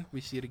 Jordan? We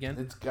see it again?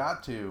 It's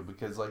got to,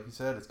 because like you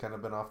said, it's kind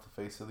of been off the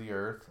face of the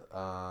earth.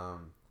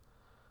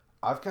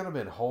 I've kind of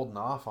been holding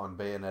off on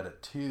Bayonetta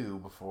 2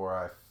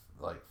 before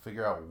I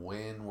figure out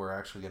when we're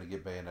actually going to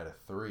get Bayonetta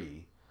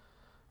 3.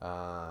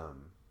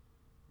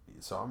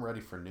 So I'm ready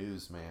for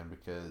news, man,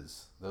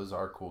 because those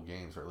are cool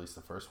games, or at least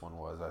the first one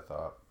was, I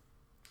thought.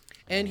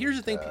 And here's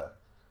the thing. uh,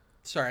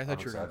 Sorry, I thought I'm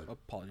you were going excited. to.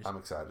 Apologies. I'm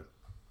excited.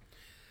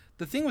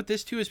 The thing with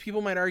this, too, is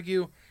people might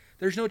argue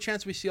there's no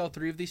chance we see all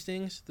three of these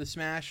things, the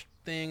Smash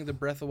thing, the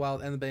Breath of the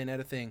Wild, and the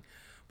Bayonetta thing.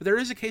 But there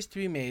is a case to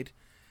be made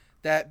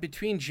that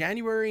between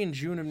January and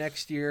June of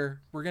next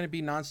year, we're going to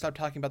be nonstop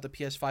talking about the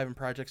PS5 and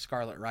Project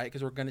Scarlet, right?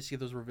 Because we're going to see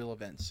those reveal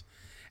events.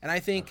 And I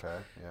think Okay,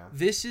 yeah.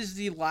 this is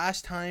the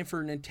last time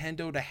for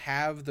Nintendo to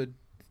have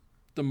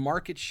the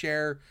market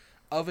share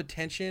of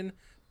attention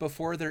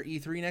before their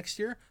E3 next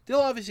year. They'll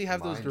obviously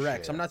have those Mind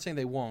directs. share. I'm not saying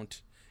they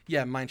won't.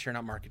 Yeah, mind share,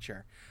 not market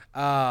share.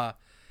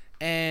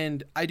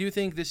 And I do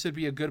think this would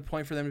be a good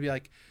point for them to be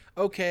like,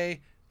 okay,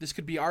 this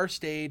could be our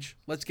stage.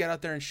 Let's get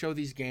out there and show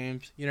these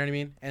games. You know what I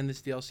mean? And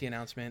this DLC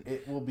announcement.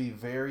 It will be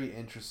very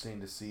interesting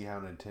to see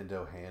how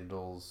Nintendo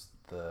handles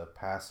the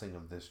passing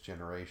of this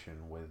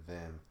generation, with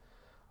them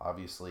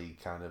obviously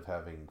kind of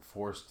having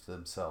forced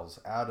themselves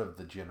out of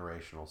the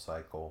generational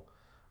cycle,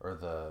 or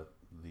the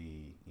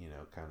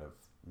kind of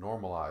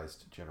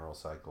normalized general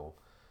cycle,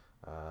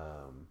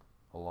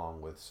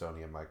 along with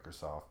Sony and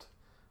Microsoft.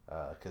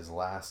 Because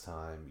last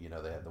time,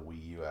 they had the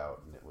Wii U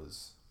out, and it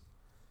was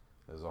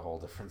a whole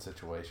different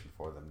situation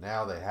for them.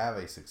 Now they have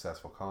a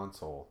successful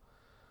console,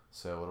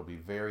 so it'll be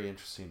very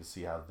interesting to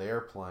see how they're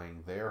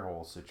playing their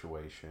whole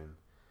situation,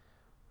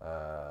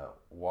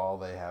 while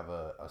they have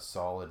a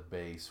solid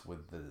base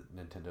with the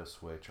Nintendo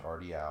Switch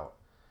already out,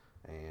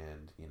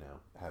 and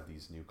have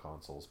these new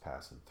consoles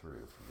passing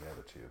through from the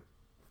other two.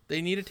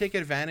 They need to take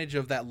advantage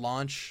of that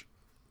launch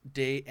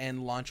date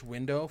and launch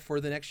window for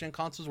the next gen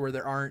consoles where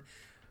there aren't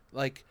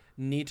like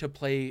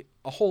a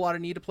whole lot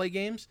of need to play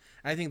games.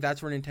 And I think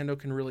that's where Nintendo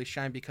can really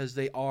shine, because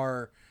they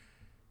are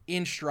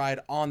in stride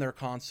on their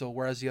console,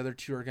 whereas the other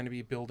two are going to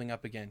be building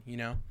up again,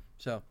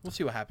 So we'll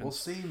see what happens.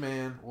 We'll see,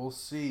 man. We'll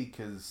see,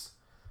 because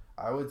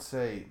I would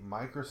say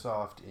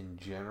Microsoft in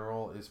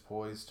general is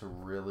poised to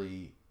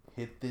really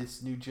hit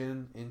this new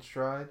gen in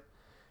stride.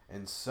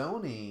 And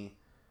Sony,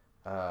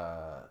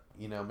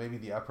 maybe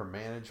the upper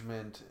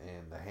management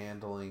and the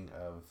handling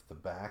of the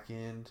back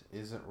end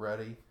isn't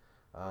ready.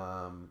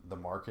 The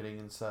marketing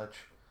and such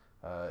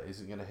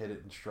isn't going to hit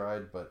it in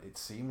stride, but it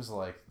seems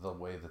like the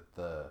way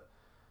that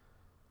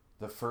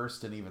the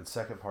first and even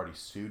second party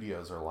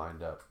studios are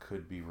lined up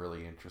could be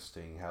really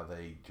interesting, how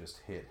they just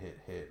hit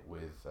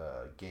with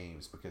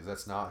games, because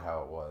that's not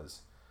how it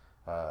was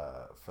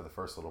for the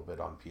first little bit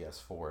on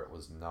PS4. It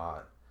was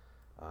not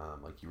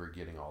like you were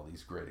getting all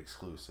these great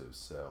exclusives.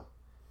 So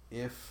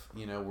if,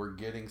 we're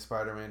getting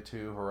Spider-Man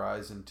 2,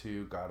 Horizon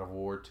 2, God of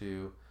War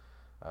 2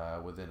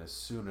 within a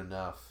soon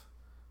enough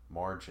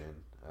margin,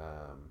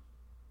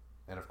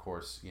 and of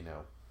course,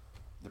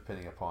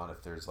 depending upon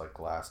if there's like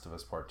Last of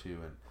Us Part 2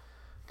 and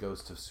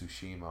Ghost of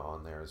Tsushima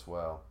on there as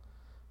well,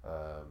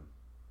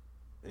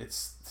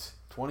 it's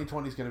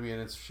 2020 is going to be an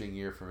interesting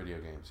year for video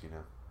games,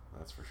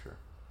 that's for sure.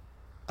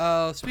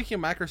 Speaking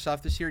of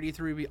Microsoft, this year at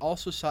E3, we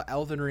also saw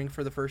Elden Ring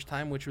for the first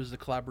time, which was the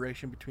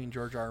collaboration between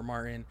George R. R.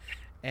 Martin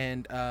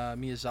and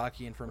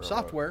Miyazaki and From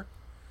Software.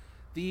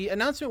 The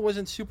announcement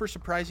wasn't super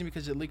surprising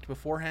because it leaked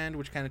beforehand,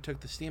 which kind of took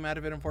the steam out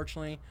of it,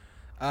 unfortunately.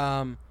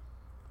 From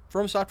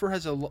Software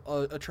has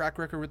a track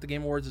record with the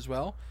Game Awards as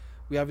well.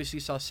 We obviously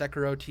saw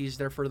Sekiro teased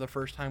there for the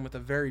first time with a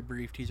very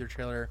brief teaser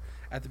trailer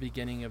at the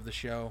beginning of the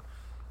show.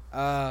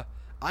 I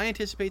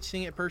anticipate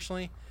seeing it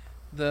personally.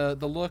 The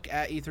look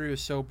at E3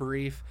 was so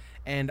brief,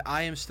 and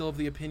I am still of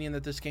the opinion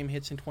that this game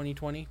hits in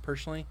 2020,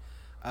 personally.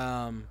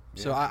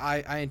 So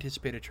I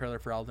anticipate a trailer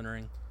for Elden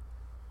Ring.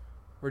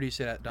 Where do you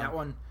see that,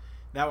 Dom?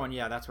 That one,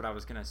 yeah, that's what I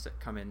was going to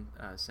come in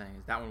saying.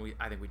 Is that one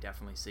I think we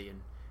definitely see,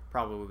 and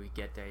probably we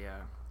get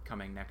a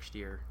coming next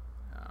year,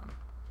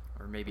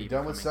 or maybe even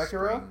done with coming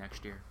Sekiro spring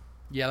next year.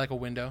 Yeah, like a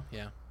window,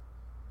 yeah.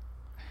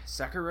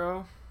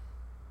 Sekiro,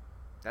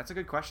 that's a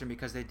good question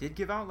because they did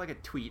give out like a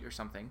tweet or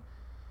something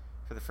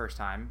for the first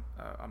time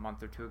a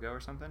month or two ago or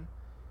something.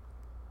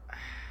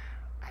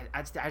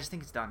 I just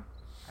think it's done.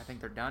 I think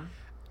they're done.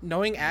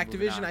 Knowing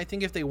Activision, I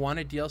think if they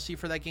wanted DLC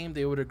for that game,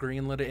 they would have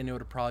greenlit it, and it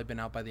would have probably been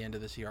out by the end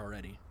of this year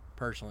already,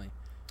 personally.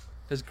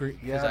 Because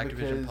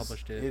Activision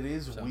published it. It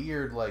is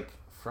weird, like,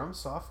 From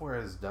Software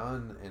has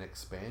done an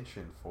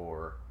expansion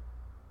for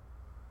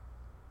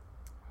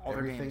all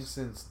everything games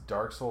since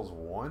Dark Souls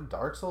 1.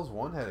 Dark Souls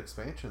 1 had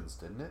expansions,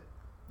 didn't it?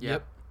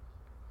 Yep.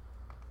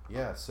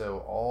 Yeah, so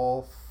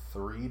all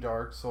 3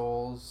 Dark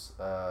Souls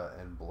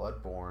and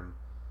Bloodborne.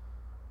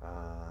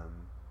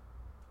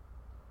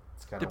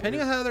 It's kind of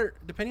depending on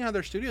how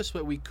their studio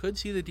split, we could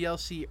see the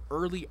DLC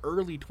early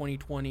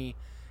 2020,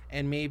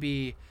 and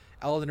maybe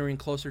Elden Ring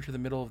closer to the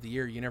middle of the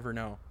year. You never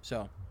know.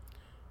 So,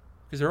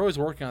 because they're always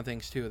working on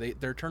things too.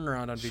 Their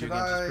turnaround on video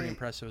games is pretty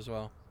impressive as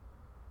well.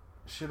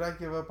 Should I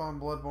give up on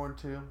Bloodborne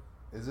 2?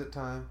 Is it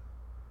time?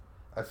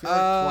 I feel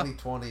like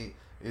 2020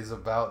 is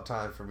about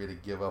time for me to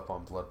give up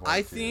on Bloodborne 2.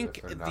 I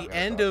think at the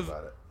end of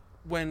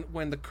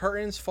when the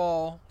curtains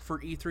fall for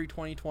E3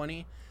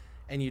 2020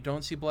 and you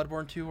don't see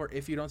Bloodborne 2, or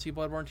if you don't see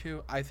Bloodborne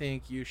 2, I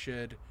think you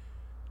should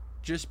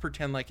just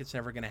pretend like it's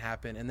never going to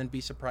happen and then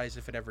be surprised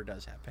if it ever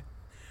does happen.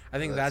 I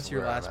think that's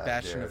your last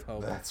bastion of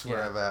hope. That's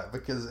where I'm at,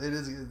 because it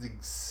is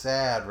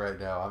sad right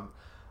now.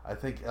 I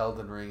think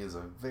Elden Ring is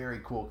a very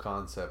cool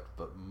concept,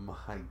 but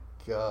my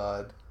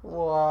God,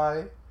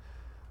 why?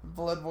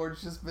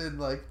 Bloodborne's just been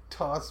like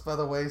tossed by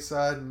the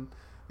wayside, and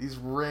these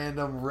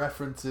random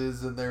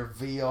references in their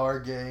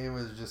VR game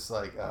is just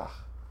like,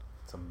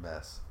 it's a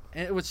mess.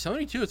 And with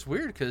Sony too, it's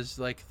weird because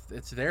like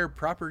it's their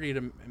property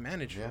to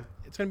manage. Yeah.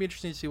 It's going to be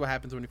interesting to see what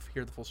happens when we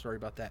hear the full story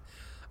about that.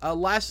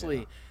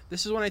 Lastly,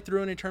 this is when I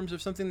threw in terms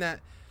of something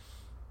that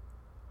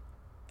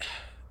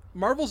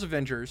Marvel's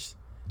Avengers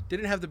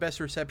didn't have the best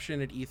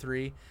reception at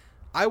E3.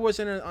 I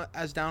wasn't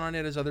as down on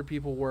it as other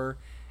people were.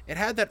 It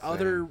had that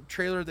other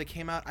trailer that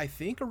came out, I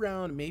think,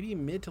 around maybe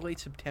mid to late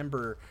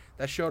September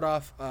that showed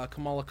off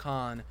Kamala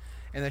Khan,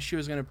 and that she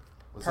was going to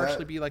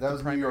partially be like the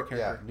primary character.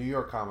 Yeah, New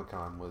York Comic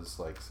Con was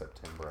like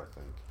September, I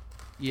think.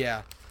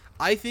 Yeah.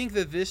 I think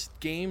that this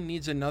game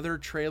needs another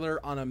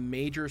trailer on a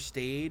major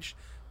stage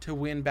to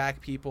win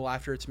back people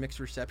after its mixed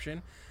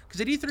reception.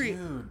 Because at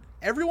E3,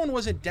 everyone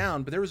wasn't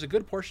down, but there was a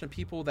good portion of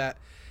people that...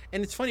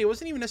 And it's funny, it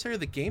wasn't even necessarily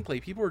the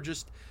gameplay. People were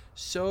just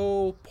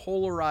so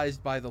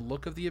polarized by the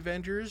look of the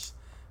Avengers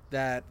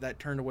that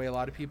turned away a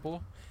lot of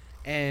people.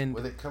 And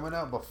with it coming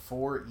out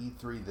before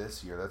E3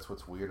 this year, that's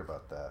what's weird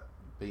about that.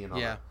 Being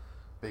on a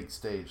big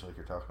stage like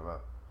you're talking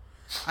about.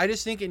 I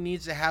just think it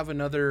needs to have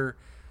another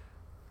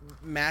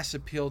mass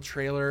appeal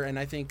trailer, and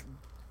I think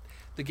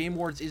the Game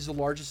Awards is the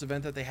largest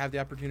event that they have the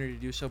opportunity to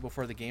do so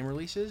before the game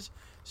releases.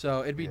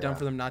 So it'd be dumb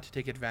for them not to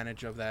take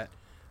advantage of that.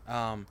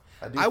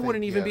 I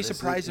wouldn't even be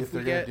surprised if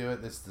we get... If they're going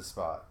to do it, this is the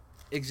spot.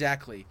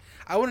 Exactly.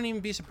 I wouldn't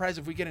even be surprised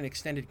if we get an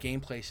extended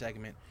gameplay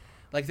segment.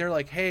 Like, they're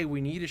like, hey, we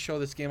need to show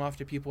this game off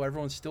to people.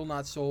 Everyone's still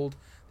not sold.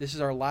 This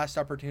is our last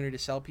opportunity to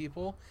sell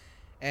people.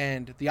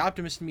 And the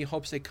optimist in me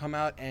hopes they come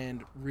out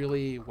and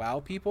really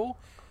wow people.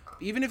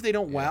 Even if they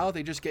don't wow,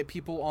 they just get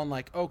people on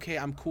like, okay,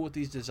 I'm cool with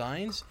these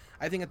designs.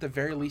 I think at the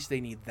very least they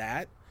need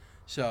that.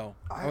 So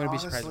I wouldn't be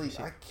surprised if we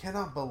see it. I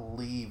cannot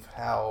believe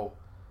how...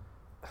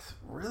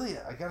 really,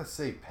 I gotta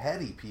say,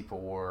 petty people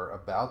were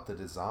about the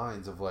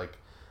designs of like,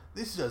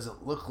 this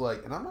doesn't look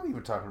like, and I'm not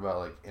even talking about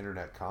like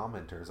internet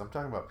commenters. I'm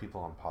talking about people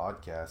on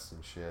podcasts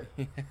and shit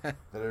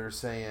that are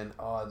saying,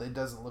 "Oh, that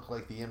doesn't look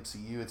like the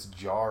MCU. It's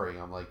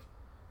jarring." I'm like,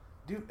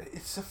 dude,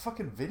 it's a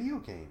fucking video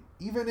game.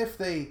 Even if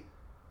they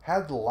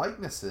had the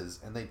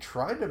likenesses and they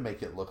tried to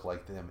make it look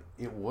like them,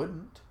 it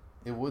wouldn't.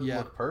 It wouldn't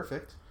look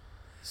perfect.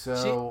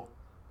 So,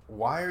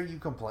 why are you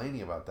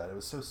complaining about that? It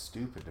was so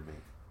stupid to me.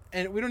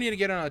 And we don't need to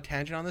get on a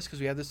tangent on this because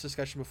we had this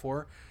discussion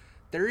before.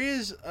 There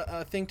is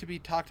a thing to be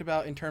talked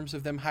about in terms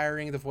of them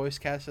hiring the voice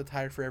cast that's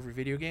hired for every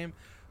video game.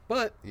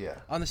 But Yeah.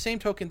 on the same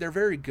token, they're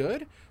very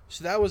good.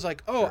 So that was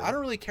like, oh, Sure. I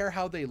don't really care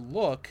how they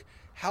look.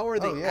 How are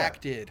they Oh, yeah.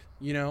 acted?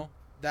 You know,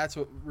 that's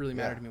what really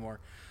mattered to me more.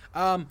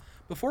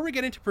 Before we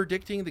get into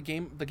predicting the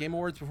game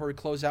awards, before we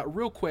close out,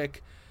 real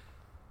quick,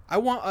 I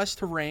want us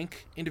to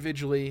rank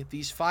individually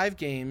these 5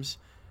 games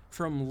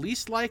from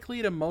least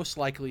likely to most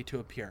likely to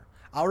appear.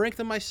 I'll rank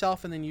them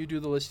myself, and then you do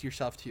the list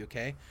yourself too,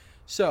 okay?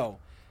 So,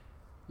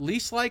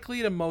 least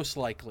likely to most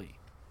likely.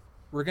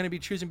 We're going to be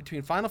choosing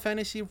between Final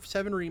Fantasy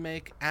VII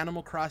Remake,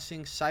 Animal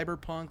Crossing,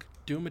 Cyberpunk,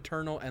 Doom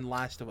Eternal, and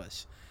Last of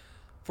Us.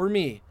 For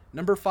me,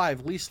 number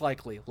 5, least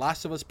likely,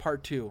 Last of Us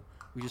Part 2.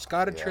 We just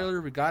got a Yeah.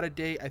 trailer, we got a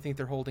date, I think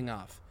they're holding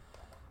off.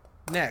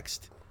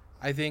 Next,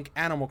 I think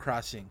Animal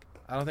Crossing.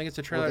 I don't think it's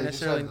a trailer Well, they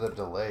just necessarily. had the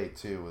delay,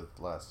 too, with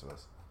Last of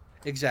Us.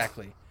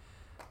 Exactly.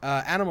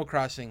 Animal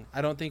Crossing.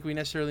 I don't think we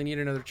necessarily need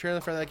another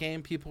trailer for that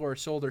game. People are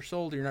sold.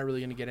 You're not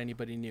really going to get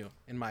anybody new,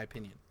 in my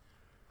opinion.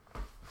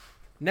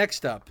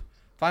 Next up,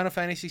 Final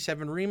Fantasy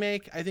VII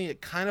Remake. I think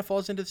it kind of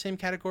falls into the same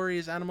category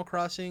as Animal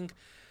Crossing.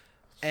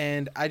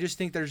 And I just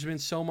think there's been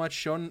so much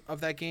shown of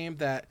that game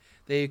that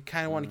they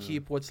kind of want to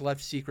keep what's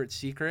left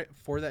secret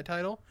for that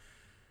title.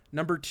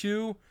 Number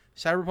 2,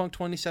 Cyberpunk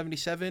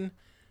 2077.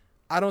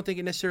 I don't think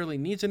it necessarily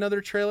needs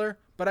another trailer,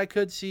 but I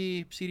could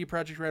see CD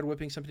Projekt Red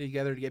whipping something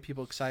together to get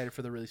people excited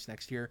for the release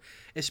next year,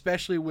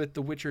 especially with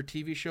the Witcher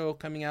TV show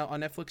coming out on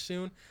Netflix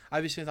soon.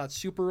 Obviously, it's not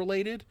super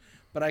related,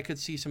 but I could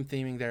see some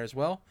theming there as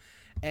well.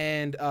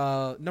 And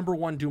number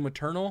 1, Doom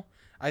Eternal.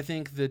 I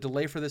think the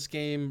delay for this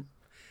game,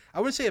 I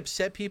wouldn't say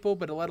upset people,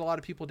 but it let a lot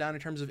of people down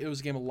in terms of it was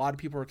a game a lot of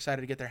people were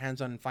excited to get their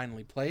hands on and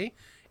finally play.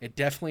 It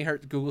definitely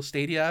hurt Google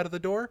Stadia out of the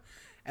door.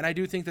 And I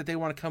do think that they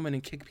want to come in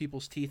and kick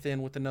people's teeth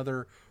in with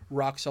another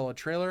rock-solid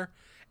trailer.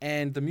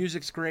 And the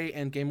music's great,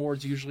 and Game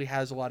Awards usually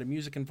has a lot of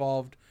music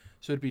involved,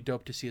 so it'd be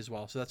dope to see as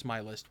well. So that's my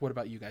list. What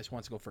about you guys? Who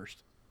wants to go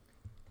first?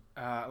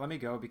 Let me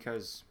go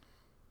because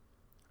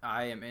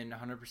I am in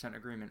 100%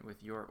 agreement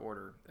with your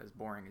order, as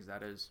boring as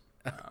that is.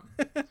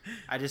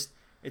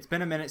 It's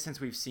been a minute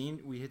since we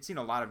had seen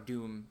a lot of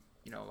Doom,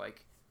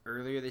 like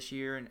earlier this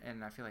year,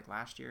 and I feel like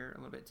last year a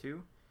little bit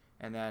too.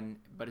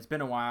 But it's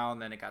been a while,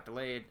 and then it got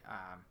delayed.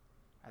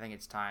 I think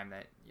it's time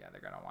that they're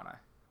gonna want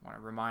to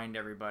remind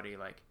everybody,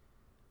 like,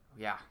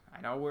 yeah,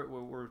 I know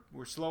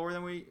we're slower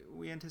than we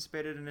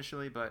anticipated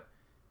initially, but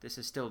this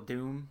is still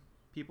Doom,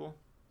 people.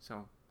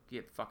 So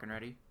get fucking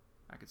ready.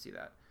 I could see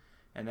that.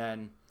 And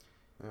then,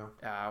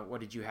 what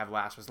did you have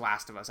last? Was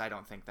Last of Us. I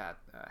don't think that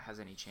has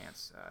any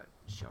chance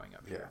showing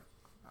up here.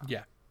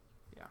 Yeah.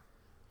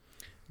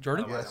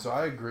 Jordan? Yeah, so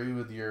I agree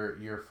with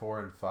your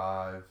 4 and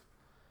 5.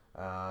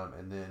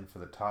 And then for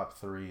the top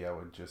 3, I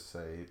would just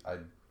say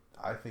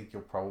I think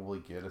you'll probably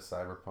get a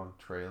Cyberpunk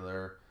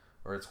trailer,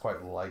 or it's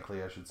quite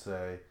likely, I should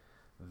say.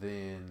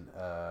 Then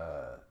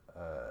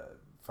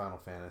Final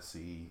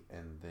Fantasy,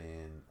 and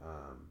then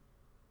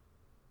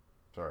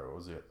sorry, what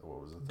was it?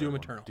 What was it? Doom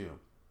Eternal.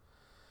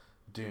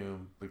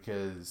 Doom,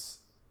 because,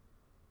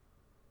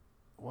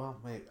 well,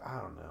 maybe, I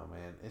don't know,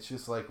 man. It's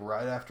just like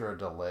right after a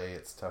delay,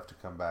 it's tough to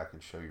come back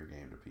and show your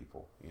game to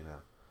people,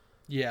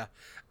 Yeah.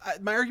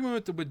 My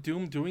argument with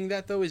Doom doing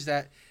that, though, is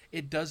that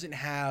it doesn't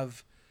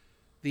have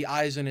the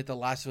eyes on it the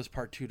Last of Us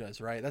Part 2 does,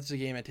 right? That's a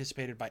game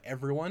anticipated by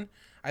everyone.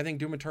 I think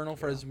Doom Eternal,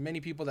 for as many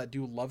people that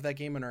do love that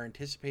game and are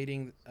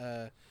anticipating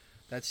that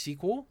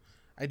sequel,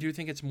 I do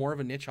think it's more of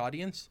a niche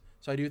audience.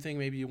 So I do think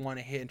maybe you want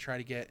to hit and try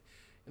to get,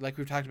 like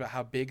we've talked about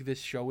how big this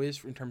show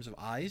is in terms of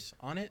eyes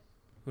on it.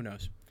 Who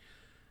knows?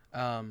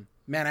 Man,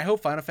 I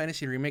hope Final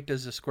Fantasy Remake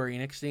does the Square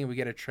Enix thing and we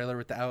get a trailer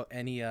without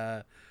any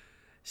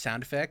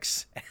sound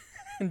effects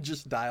and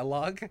just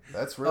dialogue.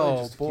 That's really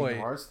just a Kingdom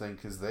Hearts thing,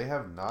 because they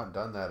have not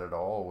done that at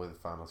all with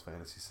Final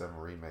Fantasy VII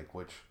Remake,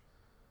 which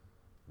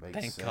makes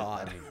Thank sense.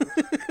 God. I mean,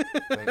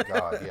 thank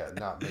God. Yeah,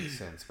 not makes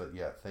sense, but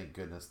yeah, thank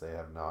goodness they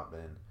have not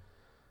been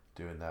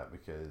doing that,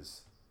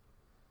 because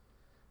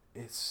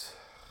it's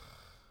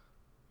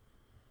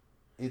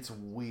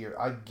weird.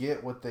 I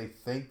get what they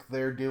think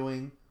they're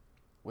doing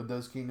with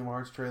those Kingdom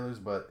Hearts trailers,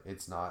 but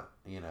it's not,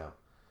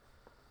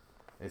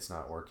 it's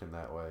not working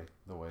that way,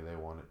 the way they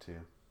want it to.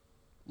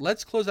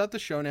 Let's close out the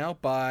show now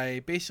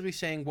by basically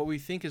saying what we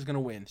think is going to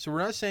win. So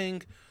we're not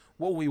saying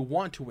what we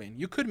want to win.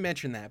 You could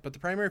mention that, but the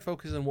primary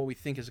focus is on what we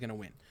think is going to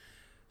win.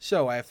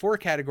 So I have 4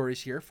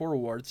 categories here, 4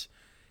 awards.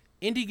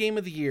 Indie Game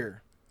of the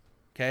Year.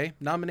 Okay,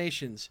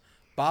 nominations.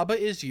 Baba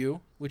Is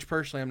You, which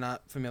personally I'm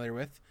not familiar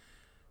with.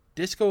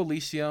 Disco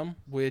Elysium,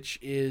 which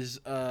is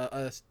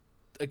a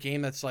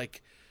game that's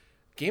like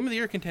Game of the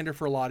Year contender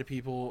for a lot of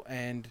people,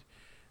 and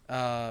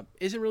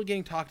isn't really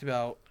getting talked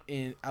about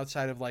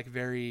outside of like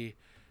very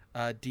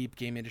deep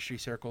game industry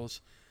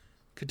circles.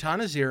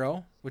 Katana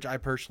Zero, which I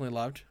personally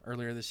loved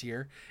earlier this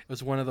year. It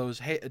was one of those,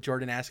 hey,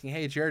 Jordan asking,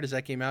 hey, Jared, has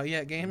that game out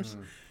yet games?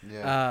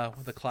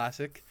 The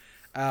classic.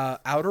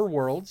 Outer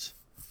Worlds,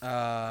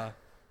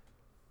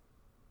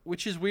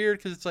 which is weird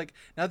because it's like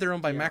now they're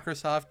owned by Yeah.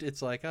 Microsoft.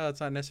 It's like, oh,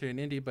 it's not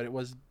necessarily an indie, but it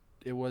was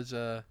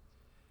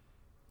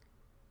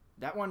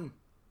That one,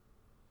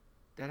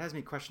 that has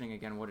me questioning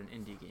again what an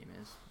indie game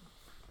is.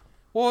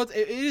 well,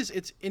 it is.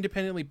 It's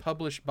independently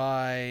published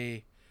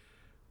by,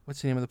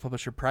 what's the name of the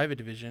publisher? Private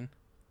Division.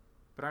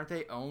 But aren't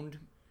they owned?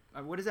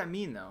 What does that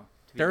mean though?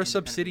 To be They're a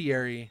independent?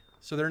 subsidiary,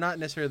 so they're not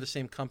necessarily the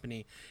same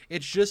company.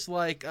 It's just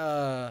like,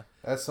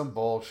 That's some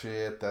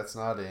bullshit. That's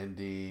not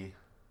indie.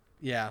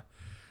 yeah.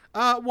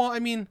 Well, I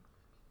mean,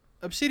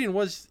 Obsidian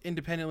was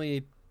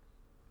independently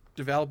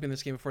developing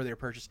this game before they were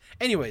purchased.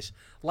 Anyways,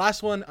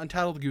 last one,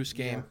 Untitled Goose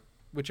Game, Yeah.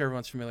 which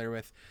everyone's familiar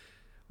with.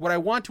 What I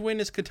want to win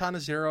is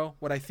Katana Zero.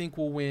 What I think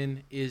will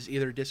win is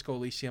either Disco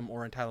Elysium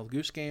or Untitled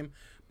Goose Game.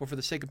 But for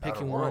the sake of Outer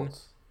picking one,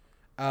 Worlds.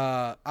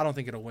 I don't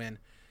think it'll win.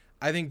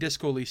 I think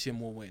Disco Elysium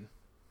will win.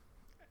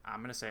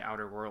 I'm gonna say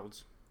Outer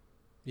Worlds.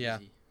 Yeah.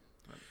 Easy.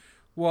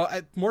 Well,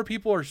 more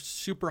people are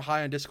super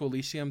high on Disco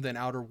Elysium than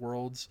Outer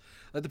Worlds.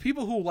 Like the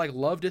people who like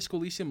love Disco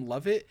Elysium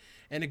love it,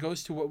 and it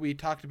goes to what we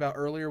talked about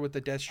earlier with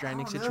the Death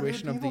Stranding I don't know,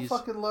 situation dude. of People these.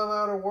 fucking love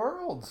Outer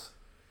Worlds.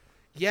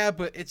 Yeah,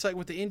 but it's like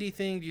with the indie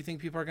thing. Do you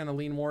think people are going to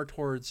lean more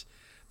towards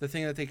the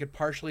thing that they could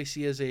partially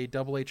see as a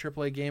AA,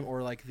 AAA game,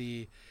 or like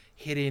the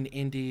hidden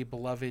indie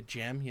beloved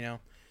gem? You know.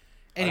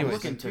 I Anyways,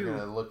 think they're too. going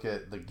to look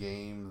at the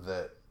game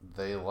that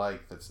they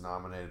like that's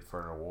nominated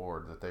for an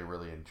award that they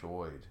really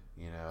enjoyed,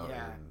 you know.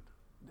 Yeah. And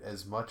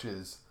as much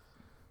as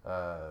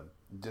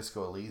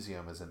Disco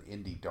Elysium is an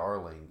indie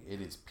darling,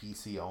 it is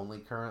PC only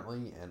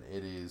currently, and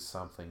it is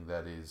something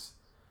that is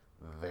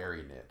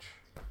very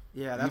niche.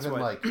 Yeah, that's Even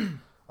what. like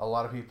a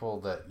lot of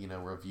people that, you know,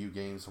 review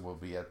games and will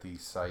be at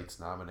these sites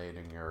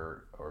nominating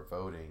or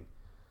voting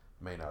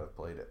may not have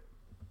played it.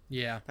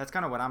 yeah, That's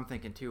kind of what I'm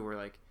thinking too. Where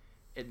like,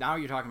 now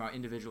you're talking about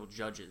individual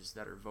judges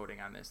that are voting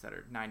on this that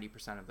are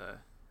 90% of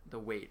the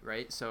weight,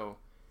 right? So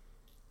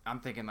I'm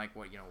thinking like,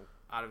 what, you know,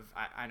 out of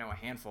I know a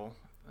handful,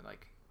 but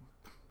like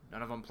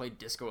none of them played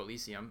Disco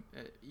Elysium,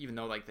 even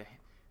though like the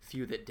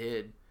few that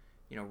did,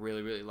 you know,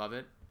 really really love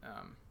it.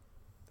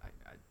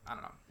 I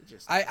don't know. It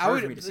just I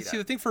hard for me would to see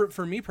that. the thing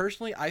for me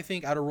personally. I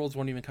think Outer Worlds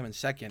won't even come in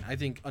second. I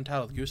think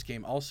Untitled Goose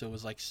Game also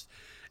was like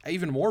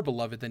even more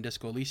beloved than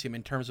Disco Elysium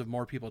in terms of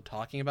more people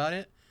talking about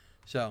it.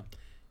 So,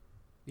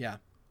 yeah,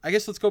 I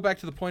guess let's go back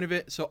to the point of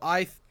it. So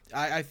I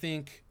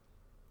think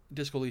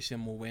Disco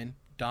Elysium will win.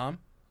 Dom,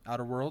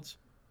 Outer Worlds.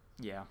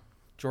 Yeah.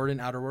 Jordan,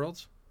 Outer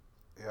Worlds.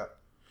 Yeah.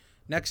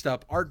 Next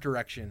up, art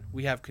direction.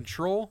 We have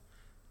Control,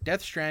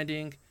 Death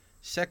Stranding,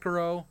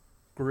 Sekiro,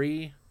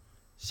 Gris,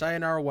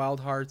 Sayonara Wild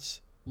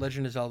Hearts,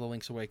 Legend of Zelda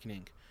Link's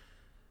Awakening.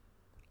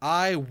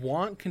 I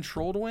want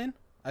Control to win.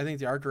 I think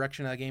the art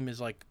direction of that game is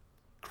like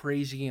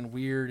crazy and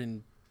weird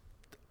and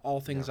all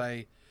things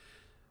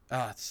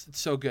it's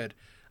so good.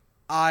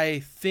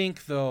 I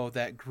think though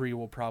that Gris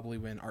will probably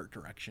win art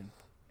direction.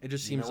 It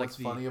just seems like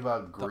what's funny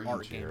about Gris,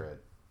 art game. Jared?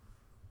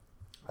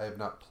 I have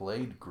not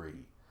played Gris,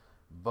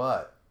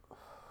 but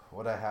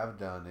what I have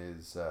done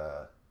is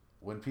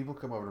when people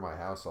come over to my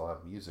house, I'll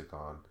have music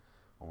on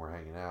when we're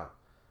hanging out.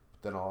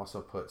 But then I'll also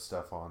put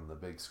stuff on the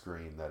big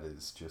screen that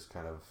is just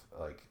kind of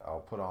like I'll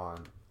put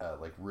on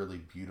like really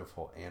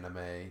beautiful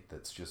anime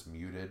that's just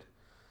muted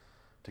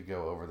to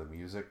go over the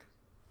music.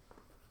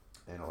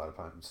 And a lot of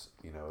times,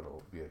 you know,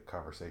 it'll be a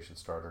conversation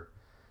starter.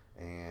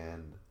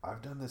 And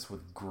I've done this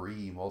with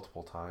Gris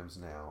multiple times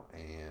now,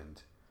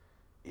 and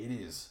it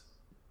is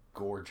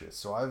gorgeous.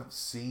 So I've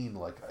seen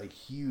like a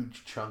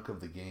huge chunk of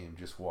the game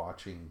just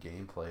watching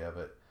gameplay of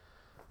it,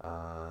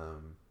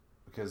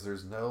 because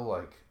there's no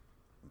like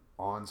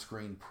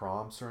on-screen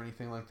prompts or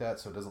anything like that,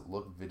 so it doesn't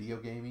look video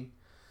gamey,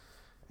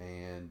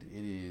 and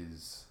it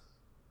is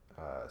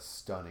a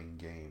stunning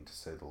game to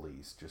say the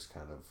least. Just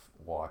kind of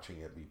watching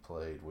it be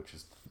played, which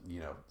is, you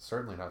know,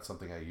 certainly not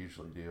something I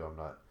usually do. I'm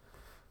not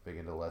big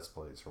into Let's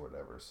Plays or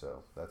whatever,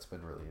 so that's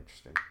been really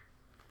interesting.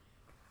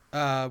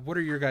 What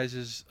are your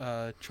guys'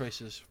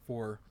 choices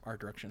for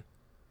art direction?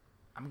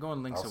 I'm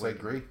going Link's I'll say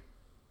Awakening. Gris.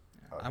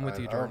 I'm with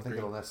you, I Jordan. don't think Gris.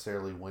 it'll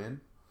necessarily win,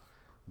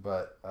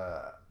 but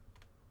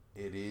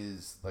it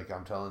is, like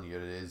I'm telling you,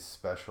 it is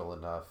special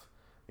enough.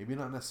 Maybe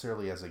not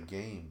necessarily as a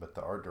game, but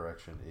the art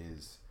direction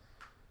is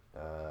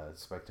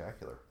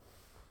spectacular.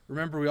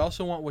 Remember, we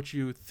also want what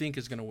you think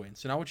is going to win.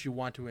 So not what you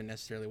want to win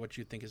necessarily, what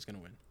you think is going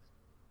to win.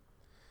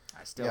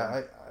 I still.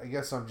 Yeah, I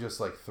guess I'm just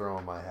like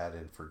throwing my hat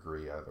in for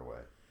Gris either way.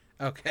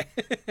 Okay.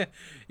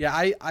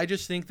 Yeah, I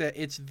just think that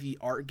it's the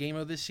art game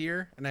of this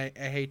year, and I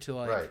hate to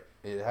like Right.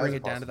 It has bring a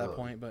it down to that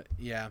possibility. point, but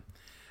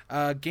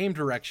yeah. Game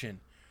direction.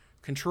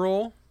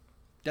 Control,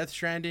 Death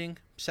Stranding,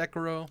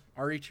 Sekiro,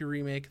 RE2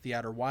 Remake, The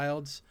Outer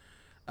Wilds.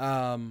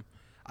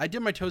 I did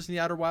my toes in The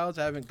Outer Wilds.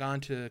 I haven't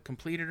gone to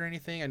complete it or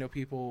anything. I know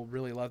people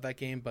really love that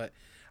game, but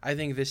I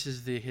think this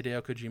is the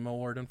Hideo Kojima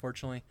Award,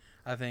 unfortunately.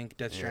 I think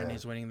Death Stranding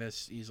is winning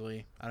this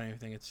easily. I don't even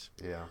think it's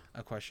Yeah.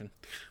 a question.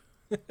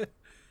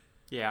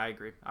 Yeah, I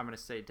agree. I'm gonna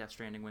say Death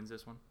Stranding wins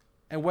this one.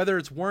 And whether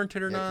it's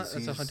warranted or Yeah, not, 'cause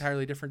that's an he's-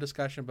 entirely different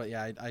discussion. But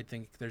yeah, I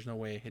think there's no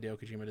way Hideo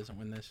Kojima doesn't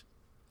win this.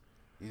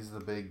 He's the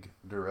big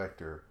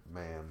director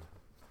man.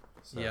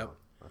 So Yep.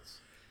 that's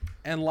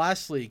And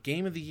lastly,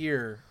 game of the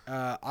year.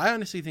 I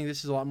honestly think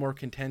this is a lot more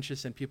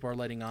contentious than people are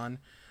letting on.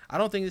 I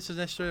don't think this is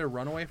necessarily a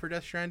runaway for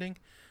Death Stranding,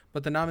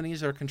 but the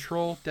nominees are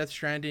Control, Death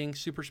Stranding,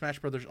 Super Smash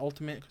Bros.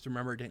 Ultimate, because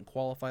remember it didn't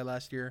qualify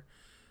last year,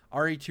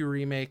 RE2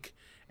 Remake,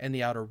 and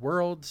The Outer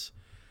Worlds.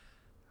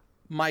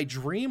 My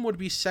dream would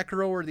be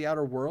Sekiro or The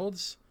Outer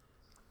Worlds.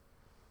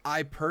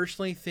 I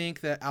personally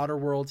think that Outer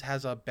Worlds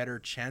has a better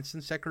chance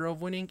than Sekiro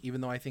of winning,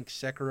 even though I think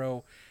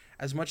Sekiro,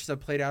 as much as I've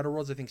played Outer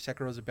Worlds, I think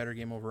Sekiro is a better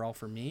game overall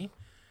for me.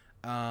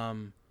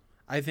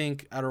 I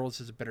think Outer Worlds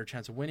has a better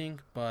chance of winning,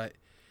 but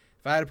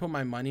if I had to put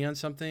my money on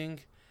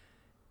something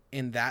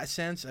in that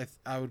sense,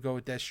 I would go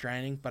with Death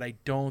Stranding, but I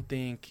don't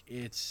think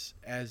it's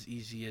as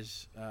easy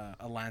as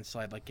a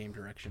landslide like Game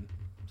Direction.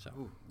 So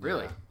Ooh,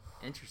 really?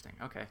 Yeah. Interesting.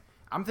 Okay.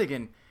 I'm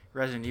thinking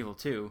Resident Evil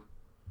 2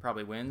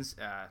 probably wins,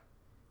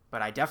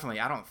 but I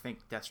don't think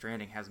Death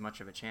Stranding has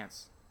much of a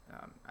chance.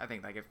 I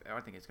think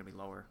it's going to be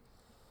lower.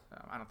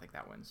 I don't think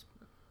that wins.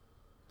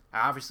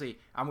 Obviously,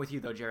 I'm with you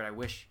though, Jared. I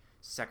wish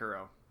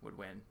Sekiro would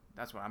win.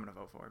 That's what I'm going to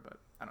vote for, but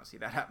I don't see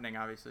that happening,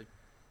 obviously.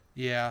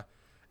 Yeah.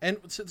 And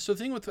so the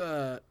thing with,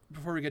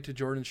 before we get to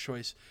Jordan's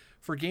choice,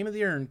 for Game of the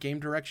Year and Game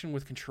Direction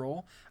with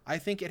Control, I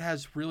think it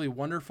has really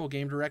wonderful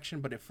game direction,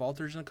 but it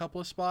falters in a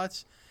couple of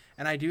spots.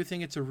 And I do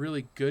think it's a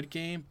really good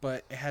game,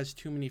 but it has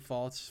too many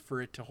faults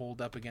for it to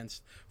hold up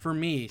against, for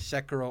me,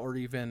 Sekiro or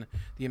even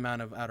the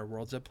amount of Outer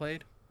Worlds I've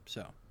played.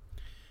 So,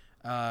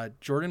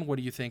 Jordan, what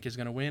do you think is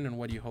going to win, and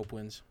what do you hope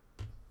wins?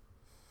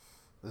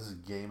 This is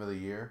Game of the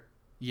Year?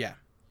 Yeah.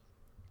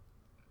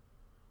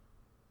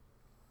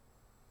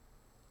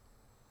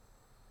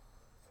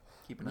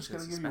 I'm just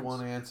going to give you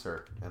one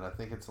answer, and I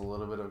think it's a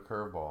little bit of a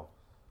curveball.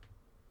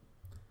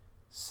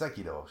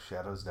 Sekiro,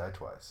 Shadows Die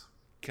Twice.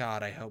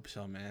 God, I hope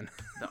so, man.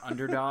 The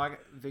underdog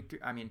victory.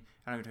 I mean,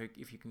 I don't know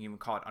if you can even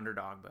call it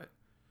underdog, but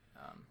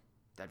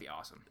that'd be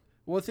awesome.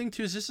 Well, the thing,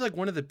 too, is this is like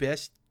one of the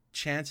best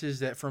chances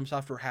that From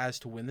Software has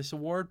to win this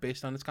award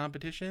based on its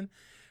competition.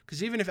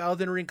 Because even if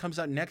Elden Ring comes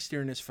out next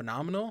year and is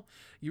phenomenal,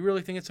 you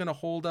really think it's going to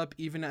hold up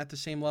even at the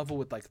same level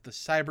with like the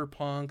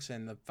Cyberpunks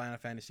and the Final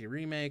Fantasy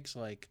remakes?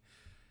 Like,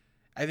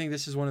 I think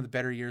this is one of the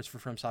better years for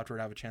From Software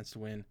to have a chance to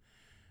win.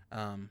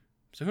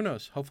 So who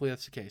knows? Hopefully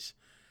that's the case.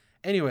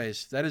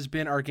 Anyways, that has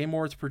been our Game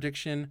Awards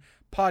prediction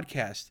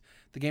podcast.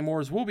 The Game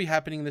Awards will be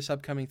happening this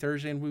upcoming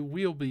Thursday, and we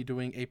will be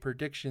doing a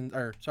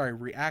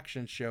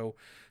reaction show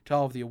to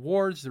all of the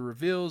awards, the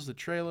reveals, the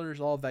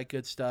trailers, all of that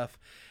good stuff,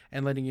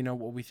 and letting you know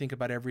what we think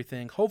about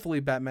everything. Hopefully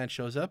Batman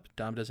shows up.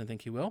 Dom doesn't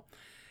think he will.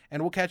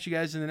 And we'll catch you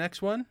guys in the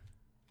next one.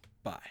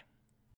 Bye.